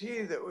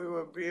guarantee that we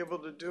would be able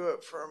to do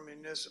it for a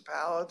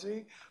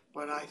municipality,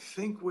 but I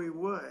think we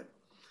would.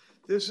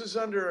 This is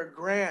under a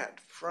grant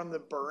from the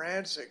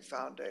Barancik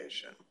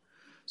Foundation.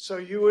 So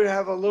you would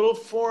have a little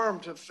form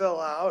to fill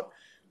out,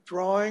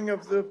 drawing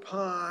of the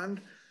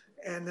pond,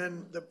 and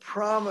then the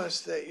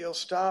promise that you'll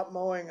stop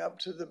mowing up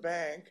to the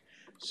bank,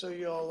 so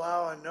you'll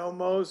allow a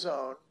no-mow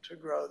zone to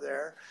grow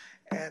there.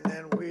 And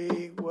then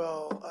we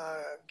will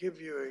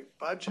give you a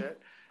budget,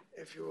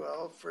 if you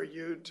will, for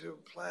you to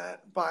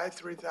buy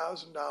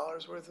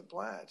 $3,000 worth of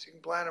plants. You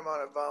can plant them on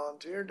a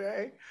volunteer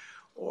day,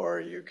 or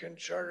you can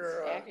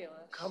charter a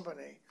Fabulous.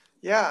 company.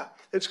 Yeah,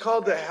 it's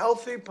called the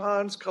Healthy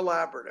Ponds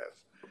Collaborative.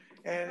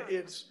 And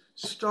it's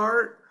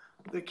start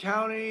the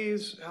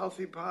county's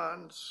Healthy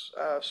Ponds,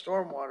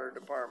 Stormwater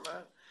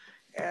Department,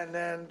 and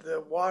then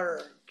the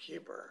water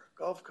keeper,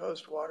 Gulf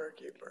Coast Water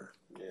Keeper.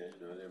 Yeah,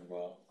 know them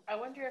well. I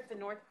wonder if the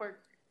Northport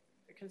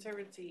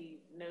Conservancy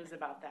knows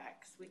about that,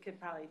 because we could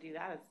probably do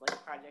that as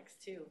like projects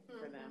too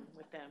for them,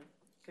 with them.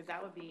 Because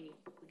that would be,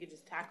 we could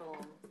just tackle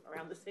them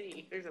around the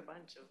city. There's a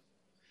bunch of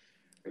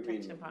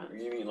retention ponds.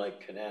 You mean like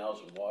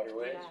canals and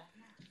waterways?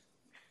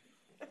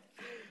 Yeah.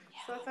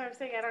 So that's what I'm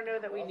saying. I don't know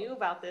that we knew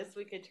about this.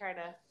 We could try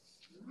to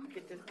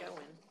get this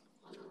going.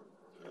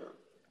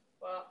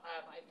 Well,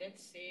 I did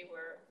see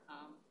where,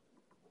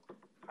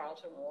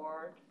 Carlton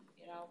Ward,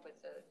 you know, with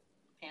the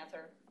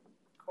Panther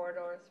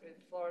corridor through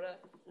Florida,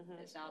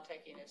 is now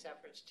taking his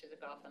efforts to the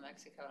Gulf of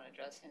Mexico and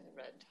addressing the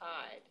red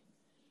tide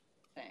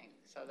thing.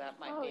 So that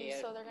might be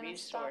so a they're gonna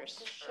stop resource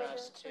the for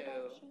us sugar to,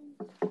 production?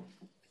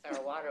 with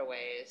our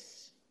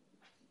waterways,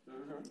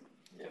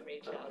 Yeah. to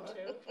reach out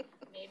to,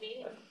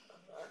 maybe.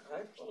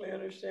 I fully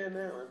understand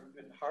that one. We've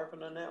been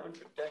harping on that one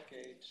for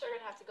decades. They're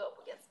gonna have to go up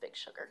against Big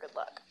Sugar. Good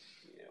luck.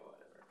 Yeah,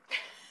 whatever.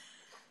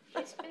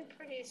 He's been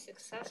pretty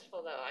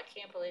successful, though. I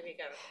can't believe he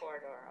got a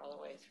corridor all the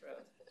way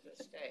through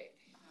the state,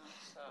 you know,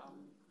 so.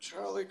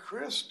 Charlie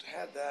Crist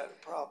had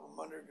that problem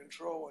under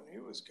control when he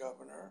was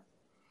governor.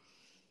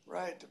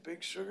 Right, the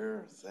Big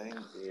Sugar thing,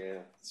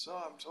 Yeah. so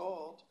I'm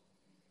told.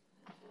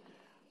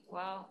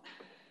 Well,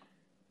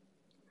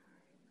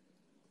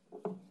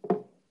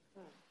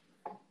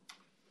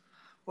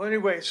 Well,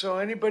 anyway, so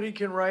anybody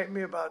can write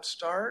me about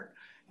START,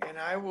 and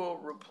I will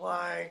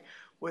reply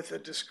with a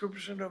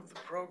description of the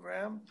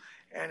program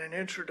and an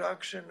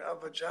introduction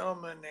of a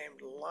gentleman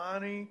named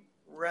Lonnie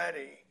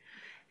Reddy.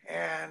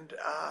 And,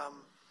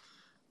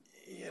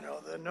 you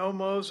know, the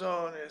no-mow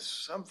zone is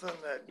something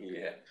that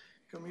Yeah.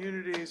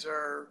 communities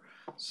are,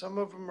 some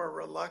of them are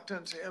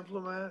reluctant to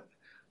implement.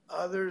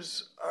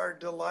 Others are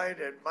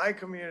delighted. My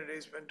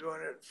community's been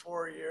doing it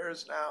 4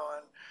 years now,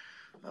 and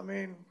I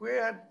mean, we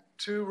had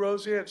 2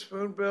 roseate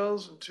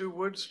spoonbills and 2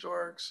 wood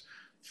storks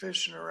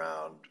fishing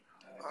around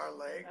our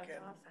lake. That's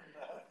And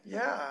awesome.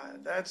 yeah,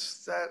 that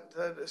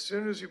as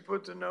soon as you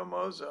put the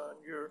no-mow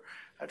zone, you're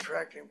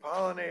attracting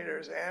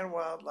pollinators and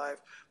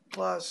wildlife.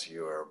 Plus,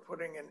 you are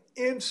putting an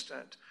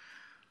instant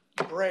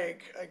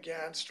break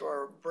against,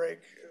 or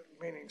break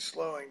meaning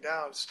slowing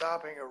down,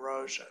 stopping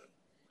erosion.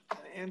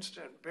 An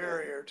instant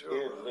barrier to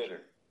And erosion.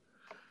 litter.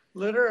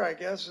 Litter, I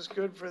guess, is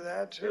good for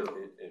that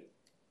too. It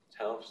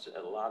helps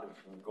a lot of it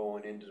from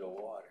going into the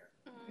water.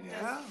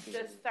 Yeah.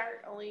 Does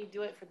START only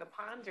do it for the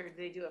ponds, or do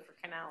they do it for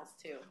canals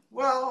too?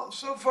 Well,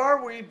 so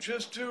far we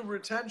just do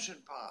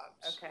retention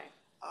ponds. Okay.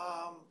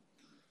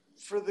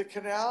 For the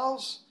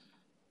canals,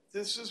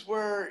 this is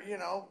where, you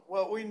know,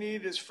 what we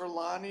need is for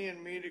Lonnie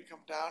and me to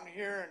come down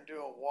here and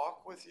do a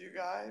walk with you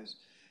guys.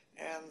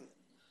 And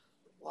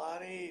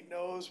Lonnie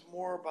knows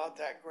more about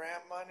that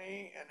grant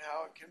money and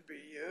how it can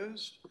be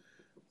used.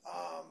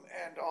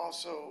 And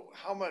also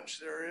how much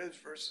there is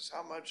versus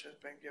how much has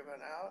been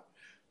given out.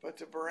 But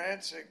the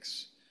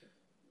Baransics,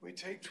 we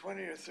take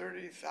 20 or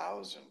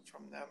 30,000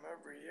 from them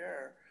every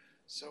year.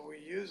 So we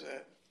use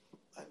it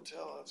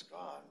until it's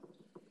gone.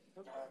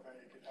 I bet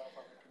you could help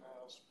on the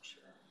canals for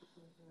sure.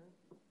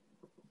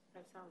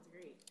 That sounds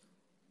great.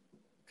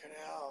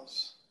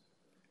 Canals.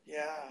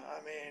 Yeah,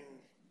 I mean,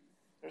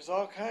 there's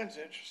all kinds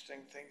of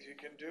interesting things you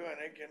can do, and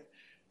it can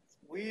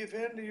weave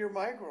into your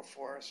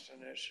microforest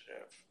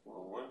initiative.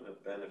 Well, one of the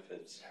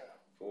benefits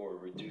for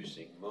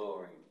reducing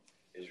mowing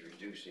is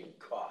reducing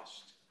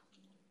cost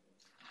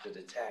to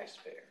the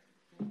taxpayer.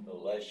 The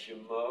less you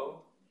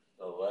mow,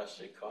 the less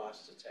it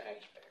costs the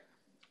taxpayer.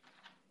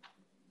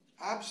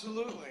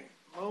 Absolutely.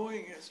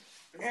 Mowing is,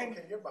 People can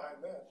get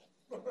behind that.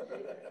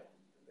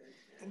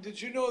 and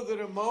did you know that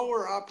a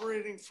mower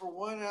operating for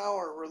 1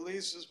 hour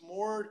releases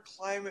more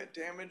climate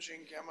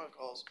damaging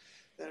chemicals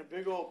than a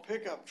big old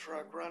pickup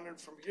truck running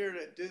from here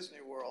to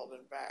Disney World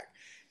and back?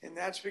 And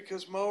that's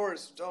because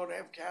mowers don't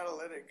have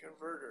catalytic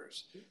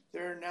converters.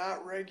 They're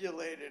not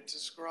regulated to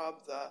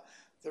scrub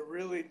the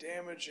really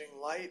damaging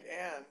light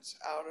ends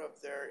out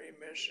of their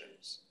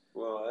emissions.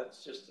 Well,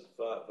 that's just a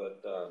thought,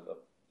 but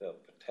the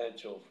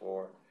potential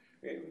for,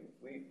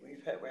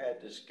 we've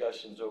had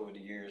discussions over the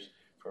years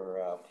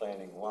for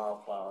planting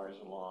wildflowers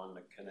along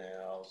the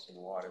canals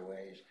and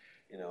waterways,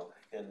 you know,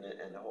 and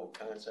the whole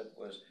concept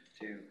was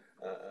to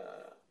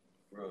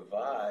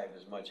revive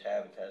as much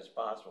habitat as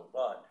possible,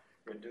 but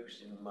reduce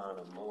the amount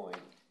of mowing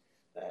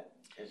that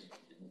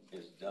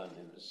is done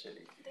in the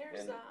city.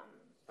 There's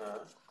And,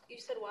 you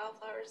said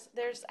wildflowers.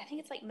 There's, I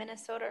think it's like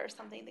Minnesota or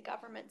something. The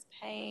government's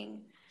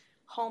paying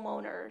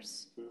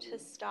homeowners to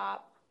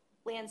stop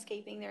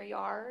landscaping their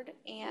yard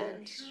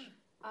and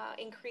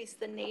increase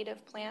the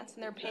native plants,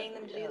 and they're paying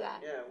them to do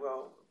that. Yeah,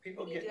 well,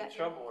 people We need to get do in that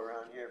trouble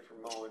around here for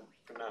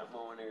not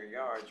mowing their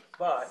yards,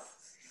 but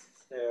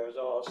there's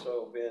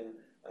also been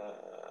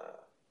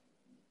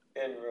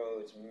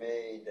inroads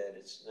made that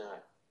it's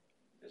not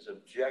as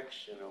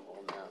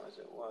objectionable now as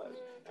it was.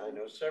 I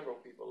know several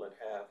people that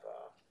have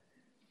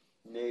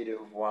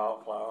native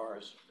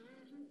wildflowers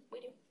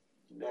We do.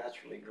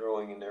 naturally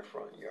growing in their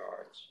front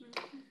yards.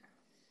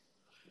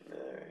 All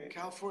right.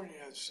 California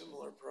has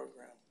similar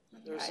program.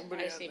 There's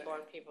somebody I on see the, more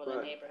people in the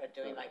Right. neighborhood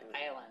doing like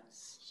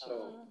islands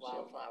So- of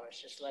wildflowers,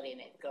 just letting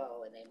it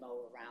go and they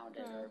mow around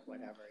it or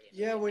whatever.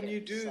 yeah, when get you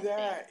do something.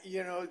 that,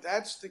 you know,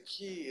 that's the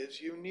key is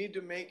you need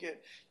to make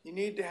it, you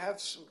need to have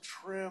some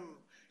trim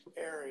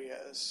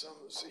areas,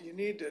 so you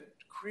need to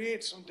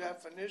create some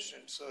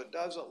definition so it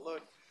doesn't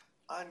look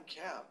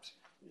unkept,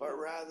 but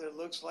rather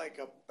looks like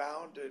a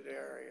bounded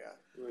area.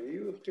 Well,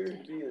 you appear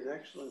to be an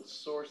excellent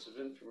source of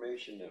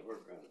information that we're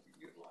going to be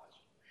utilizing.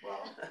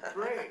 Well,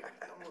 great.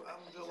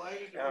 I'm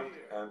delighted to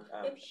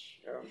be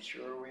here. I'm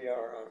sure we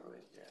are, aren't we?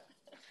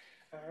 Yeah.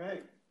 All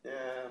right.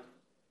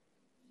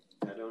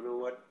 I don't know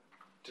what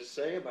to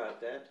say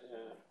about that.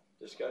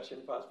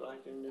 Discussion, possible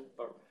action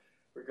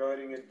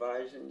regarding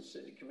advising the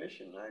city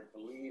commission. I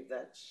believe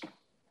that's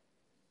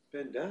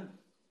been done.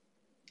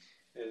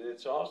 And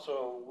it's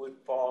also would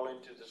fall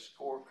into the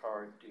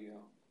scorecard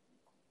deal.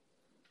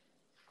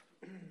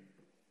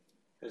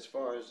 As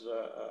far as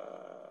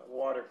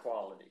water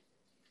quality.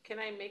 Can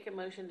I make a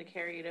motion to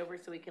carry it over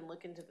so we can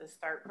look into the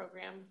START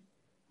program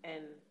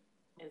and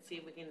see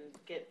if we can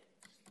get,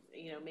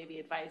 maybe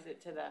advise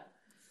it to the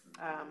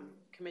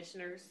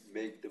commissioners?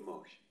 Make the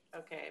motion.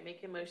 Okay, I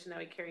make a motion that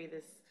we carry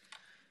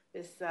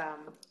this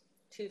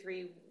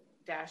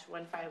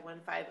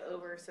 23-1515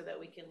 over so that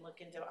we can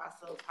look into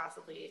also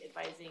possibly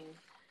advising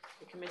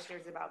the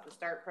commissioners about the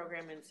START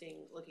program and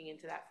looking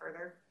into that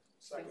further.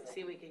 Second.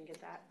 See if we can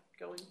get that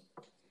going.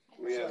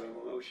 We have a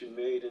motion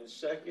made and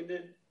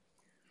seconded.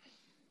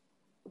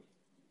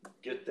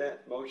 Get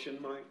that motion,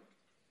 Mike?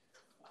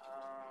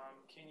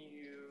 Can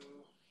you?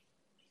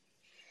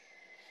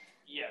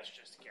 Yes,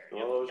 just to carry. All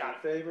Yep, those got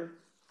in it. favor?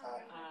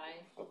 Aye.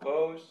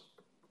 Opposed?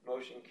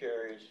 Motion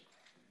carries.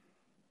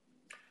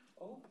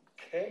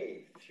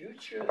 Okay,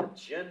 future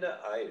agenda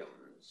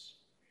items.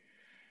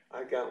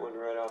 I got one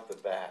right off the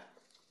bat.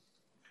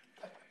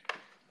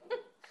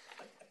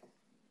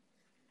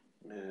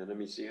 Man, let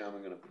me see how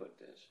I'm gonna put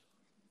this.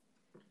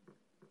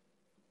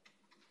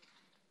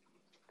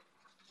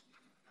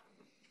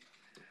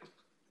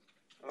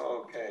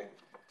 Okay.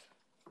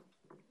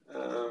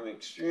 I'm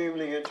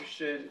extremely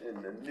interested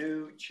in the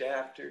new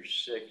Chapter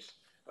 6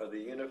 of the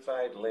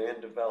Unified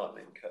Land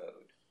Development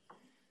Code.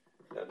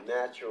 The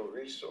natural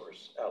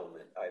resource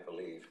element, I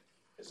believe.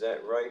 Is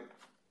that right?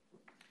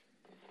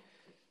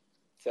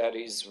 That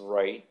is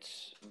right,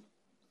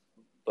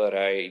 but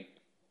I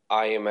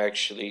am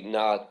actually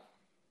not.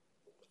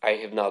 I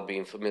have not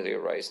been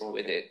familiarized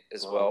with it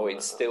as well.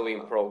 It's still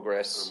in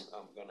progress.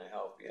 I'm gonna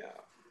help you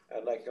out.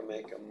 I'd like to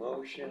make a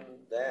motion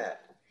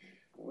that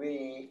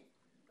we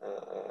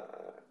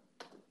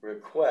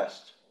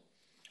request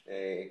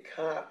a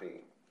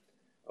copy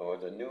or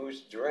the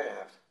newest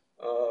draft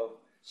of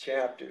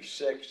Chapter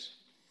 6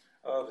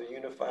 of the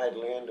Unified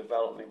Land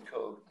Development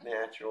Code,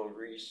 Natural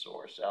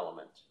Resource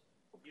Element.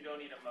 You don't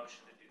need a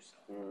motion to do so.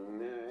 All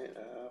right,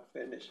 I'll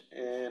finish.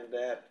 And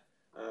that,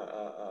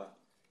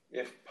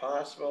 if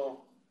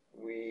possible,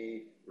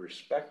 we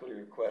respectfully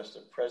request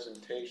a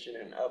presentation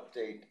and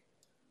update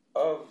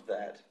of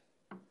that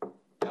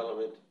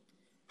element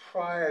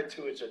prior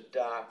to its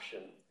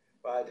adoption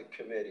by the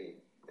committee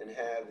and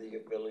have the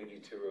ability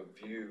to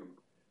review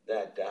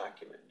that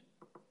document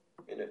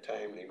in a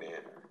timely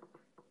manner.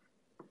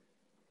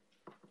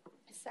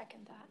 I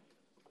second that.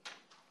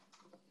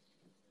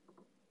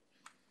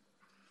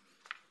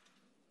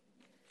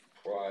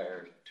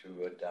 Prior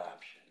to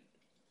adoption.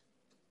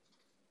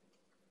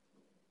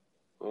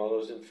 All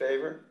those in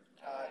favor?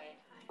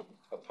 Aye.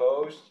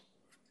 Opposed?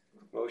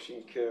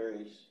 Motion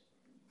carries.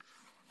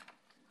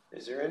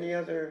 Is there any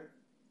other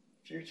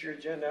future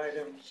agenda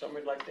item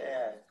someone would like to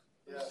add?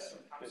 Yes.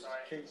 I'm Mr. sorry.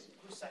 Casey.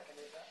 Who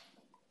seconded that?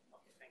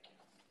 Okay, thank you.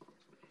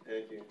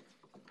 Thank you.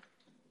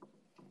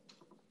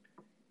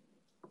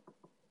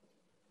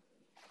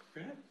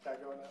 Go ahead. Can I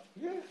go now?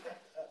 Yeah.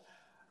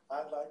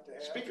 I'd like to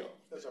have, Speak up.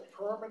 as a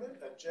permanent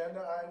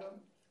agenda item,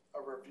 a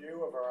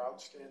review of our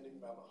outstanding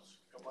memos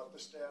and what the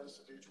status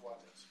of each one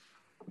is.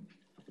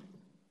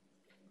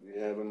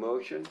 We have a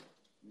motion.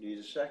 Need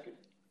a second.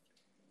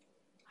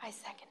 I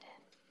second it.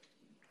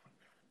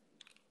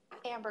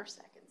 Amber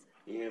seconds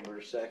it.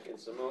 Amber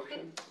seconds the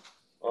motion.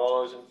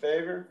 All those in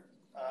favor?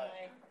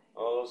 Aye.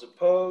 All those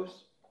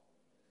opposed?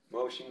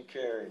 Motion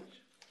carries.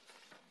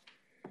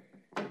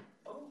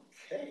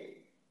 Okay.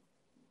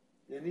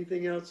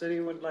 Anything else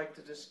anyone would like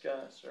to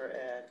discuss or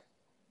add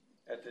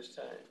at this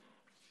time?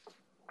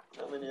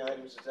 How many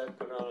items does that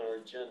put on our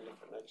agenda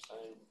for next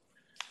time?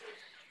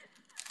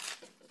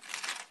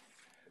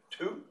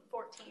 2?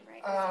 14,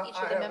 right? I Each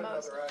of the have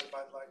memos. another item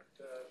I'd like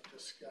to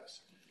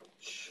discuss.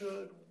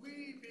 Should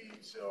we be,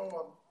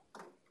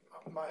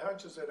 my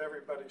hunch is that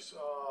everybody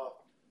saw,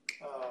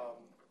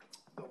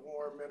 the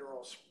War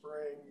Mineral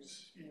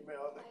Springs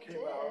email that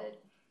came out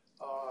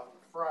on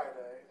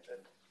Friday that,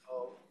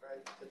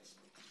 right, it's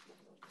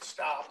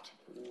stopped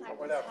I or was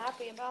whatever.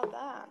 happy about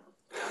that.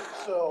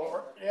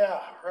 So,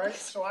 yeah, right,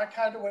 so I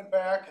kind of went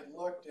back and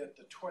looked at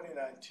the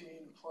 2019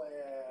 plan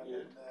Yeah.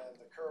 and then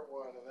the current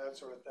one and that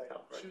sort of thing.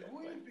 Help write Should that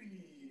we plan.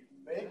 be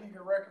making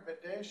a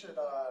recommendation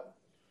on,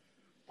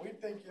 we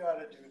think you ought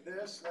to do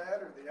this,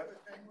 that, or the other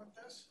thing with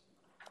this?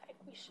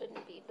 We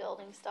shouldn't be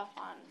building stuff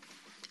on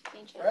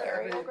ancient Right, I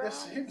burial mean,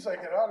 this grounds. seems like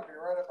it ought to be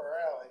right up our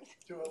alley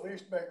to at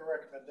least make a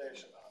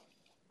recommendation on.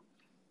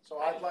 So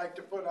I'd like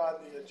to put on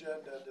the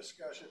agenda a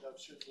discussion of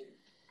should we,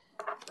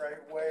 right,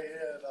 weigh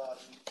in on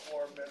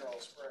more Mineral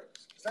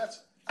Springs. 'Cause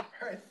that's,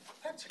 right,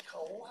 that's a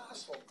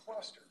colossal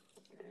cluster.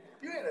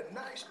 You had a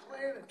nice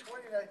plan in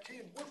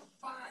 2019, we're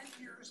 5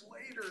 years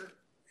later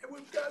and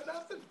we've got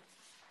nothing.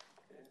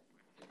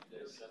 They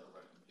sent a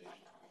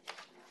recommendation.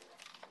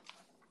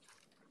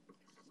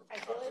 I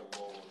feel like, Dr.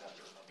 Lowell would have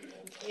to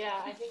remember that.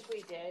 yeah, I think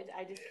we did.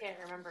 I just can't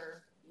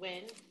remember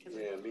when, because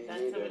Yeah, me we've done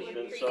neither, so it's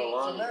many. been so So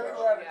long then we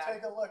ago. ought to Yeah.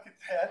 take a look at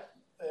that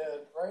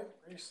and, right,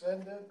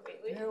 resend it,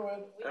 We- review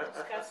it. We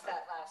discussed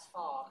that last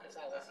fall, because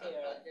I was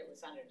here, and it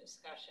was under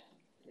discussion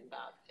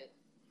about it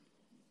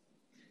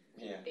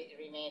Yeah,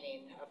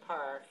 remaining a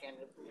park, and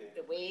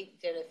Yeah. we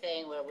did a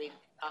thing where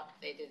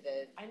they did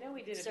the I know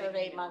we did a big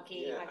survey meeting. monkey,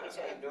 yeah, monkey I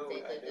survey. know They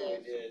we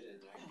did did,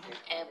 and I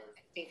can't And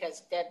remember.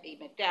 because Debbie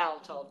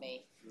McDowell told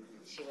me,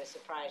 Mhm. she was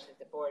surprised that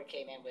the board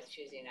came in with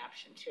choosing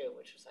option 2,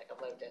 which was like a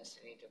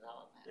low-density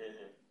development.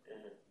 Mhm,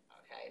 mhm.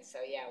 Okay,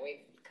 so yeah,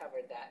 we've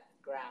covered that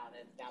ground,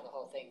 and now the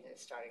whole thing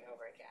is starting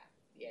over again.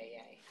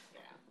 Yay, you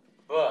know.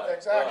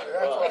 Exactly,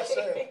 that's what I but-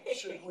 said,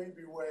 should we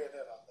be weighing in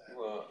on that?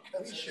 Well,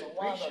 Because we there's should, a we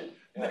lot of should.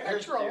 now,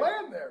 here's the natural deal.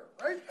 land there,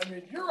 right? I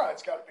mean,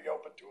 Huron's gotta be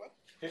open to it.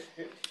 Here's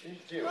the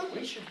deal.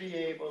 We should be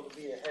able to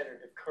be ahead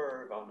of the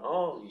curve on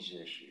all these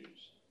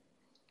issues.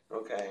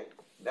 Okay,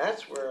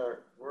 that's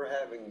where we're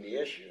having the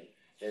issue,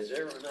 is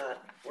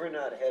we're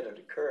not ahead of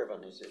the curve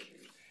on these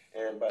issues.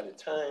 And by the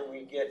time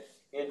we get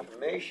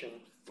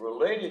information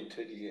related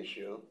to the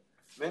issue,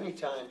 many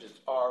times it's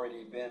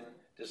already been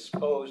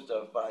disposed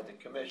of by the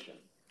commission.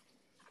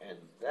 And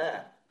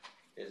that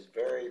is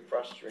very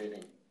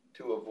frustrating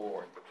to a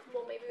board.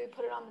 Well, maybe we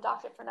put it on the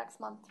docket for next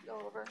month to go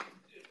over.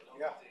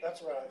 Yeah,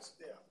 that's right,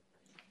 yeah.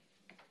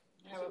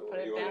 I will put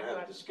it You wanna back have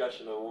on, a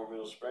discussion on War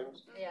Mill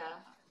Springs? yeah,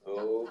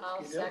 Oh,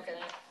 I'll second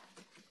it.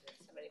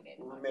 Somebody made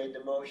Who one. made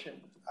the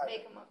motion?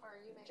 Make them, or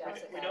you make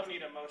Jackson. them. We don't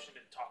need a motion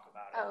to talk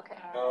about it. Oh,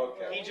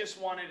 okay. Okay. He just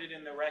wanted it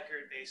in the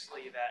record,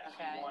 basically, that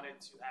Okay. he wanted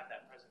to have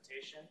that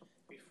presentation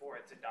before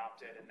it's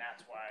adopted, and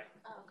that's why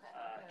Oh,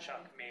 okay.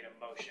 Chuck made a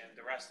motion.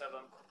 The rest of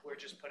them, we're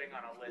just putting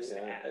on a list to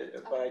Yeah,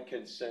 add. by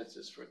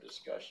consensus for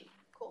discussion.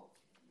 Cool.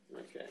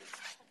 Okay.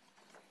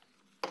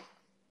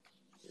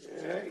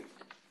 All right,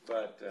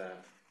 but,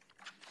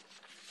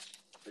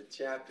 the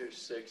chapter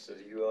 6 of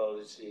the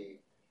ULC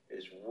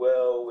is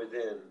well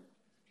within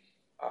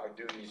our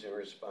duties and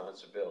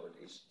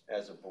responsibilities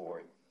as a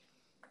board.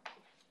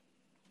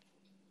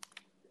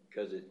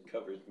 Because it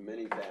covers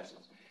many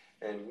facets.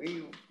 And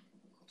we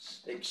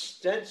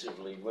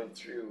extensively went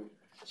through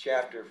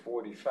chapter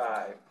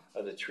 45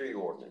 of the tree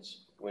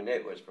ordinance when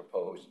it was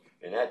proposed,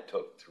 and that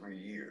took 3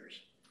 years.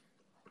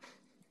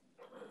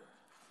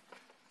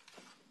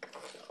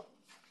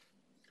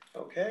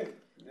 Okay,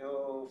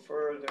 no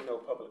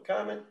public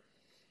comment,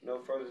 no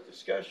further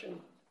discussion.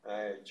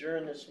 I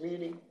adjourn this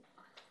meeting.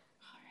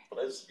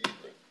 Bless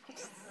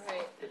evening.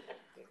 Right.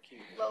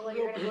 Lola,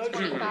 you're gonna be Pleasure to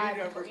meet 25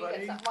 before you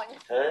everybody. get something.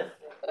 Huh?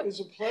 It's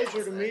a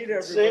pleasure to meet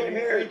everybody. Same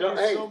here. Thank Don't-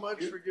 you hey, so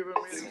much for giving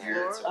me the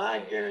floor. I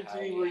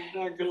guarantee we're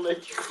not gonna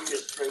let you be a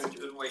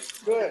stranger.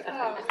 Good.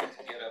 Oh. Oh,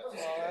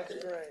 that's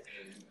great.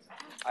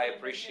 I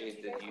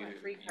appreciate that you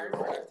Free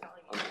cardboard,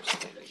 I'm telling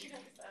you.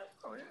 understand.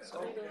 Oh, yeah,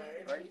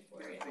 okay, right,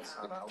 figure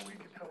out how we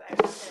can help.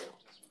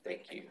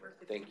 Thank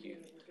you.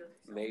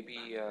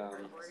 Maybe,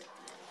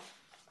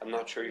 I'm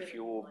not sure if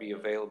you will be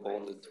available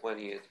on the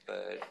 20th,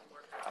 but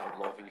I'd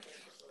love if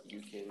you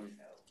can,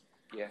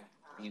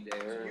 be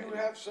there. You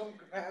have some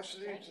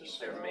capacity to There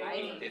serve.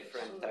 may be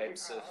different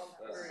types of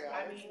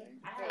Periodically.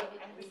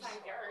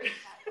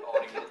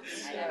 audience,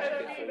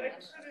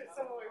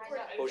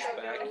 different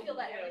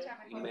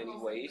pushback in many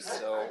ways,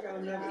 so, I got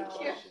another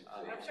question.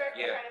 I'm sure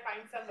yeah, trying to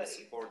find the somebody.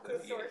 support The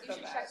of you. source You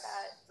should check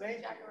that. Thank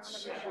you, it's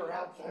super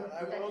helpful.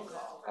 I will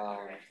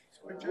call.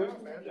 Good job,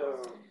 Wouldn't, man.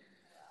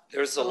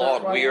 There's a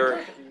lot.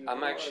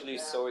 I'm actually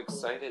so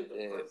excited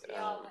that,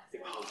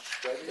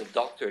 the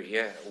doctor,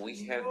 we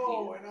have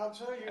No, the, and I'll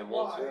tell I you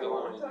want to why. go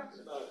on.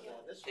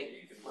 This way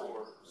you can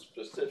more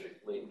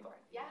specifically.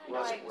 Yeah, no,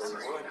 Russ, I'm where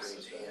you want and this,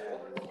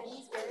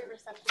 he's very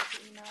receptive to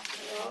email.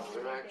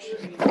 They're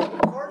actually.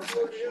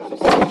 Cardboard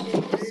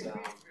is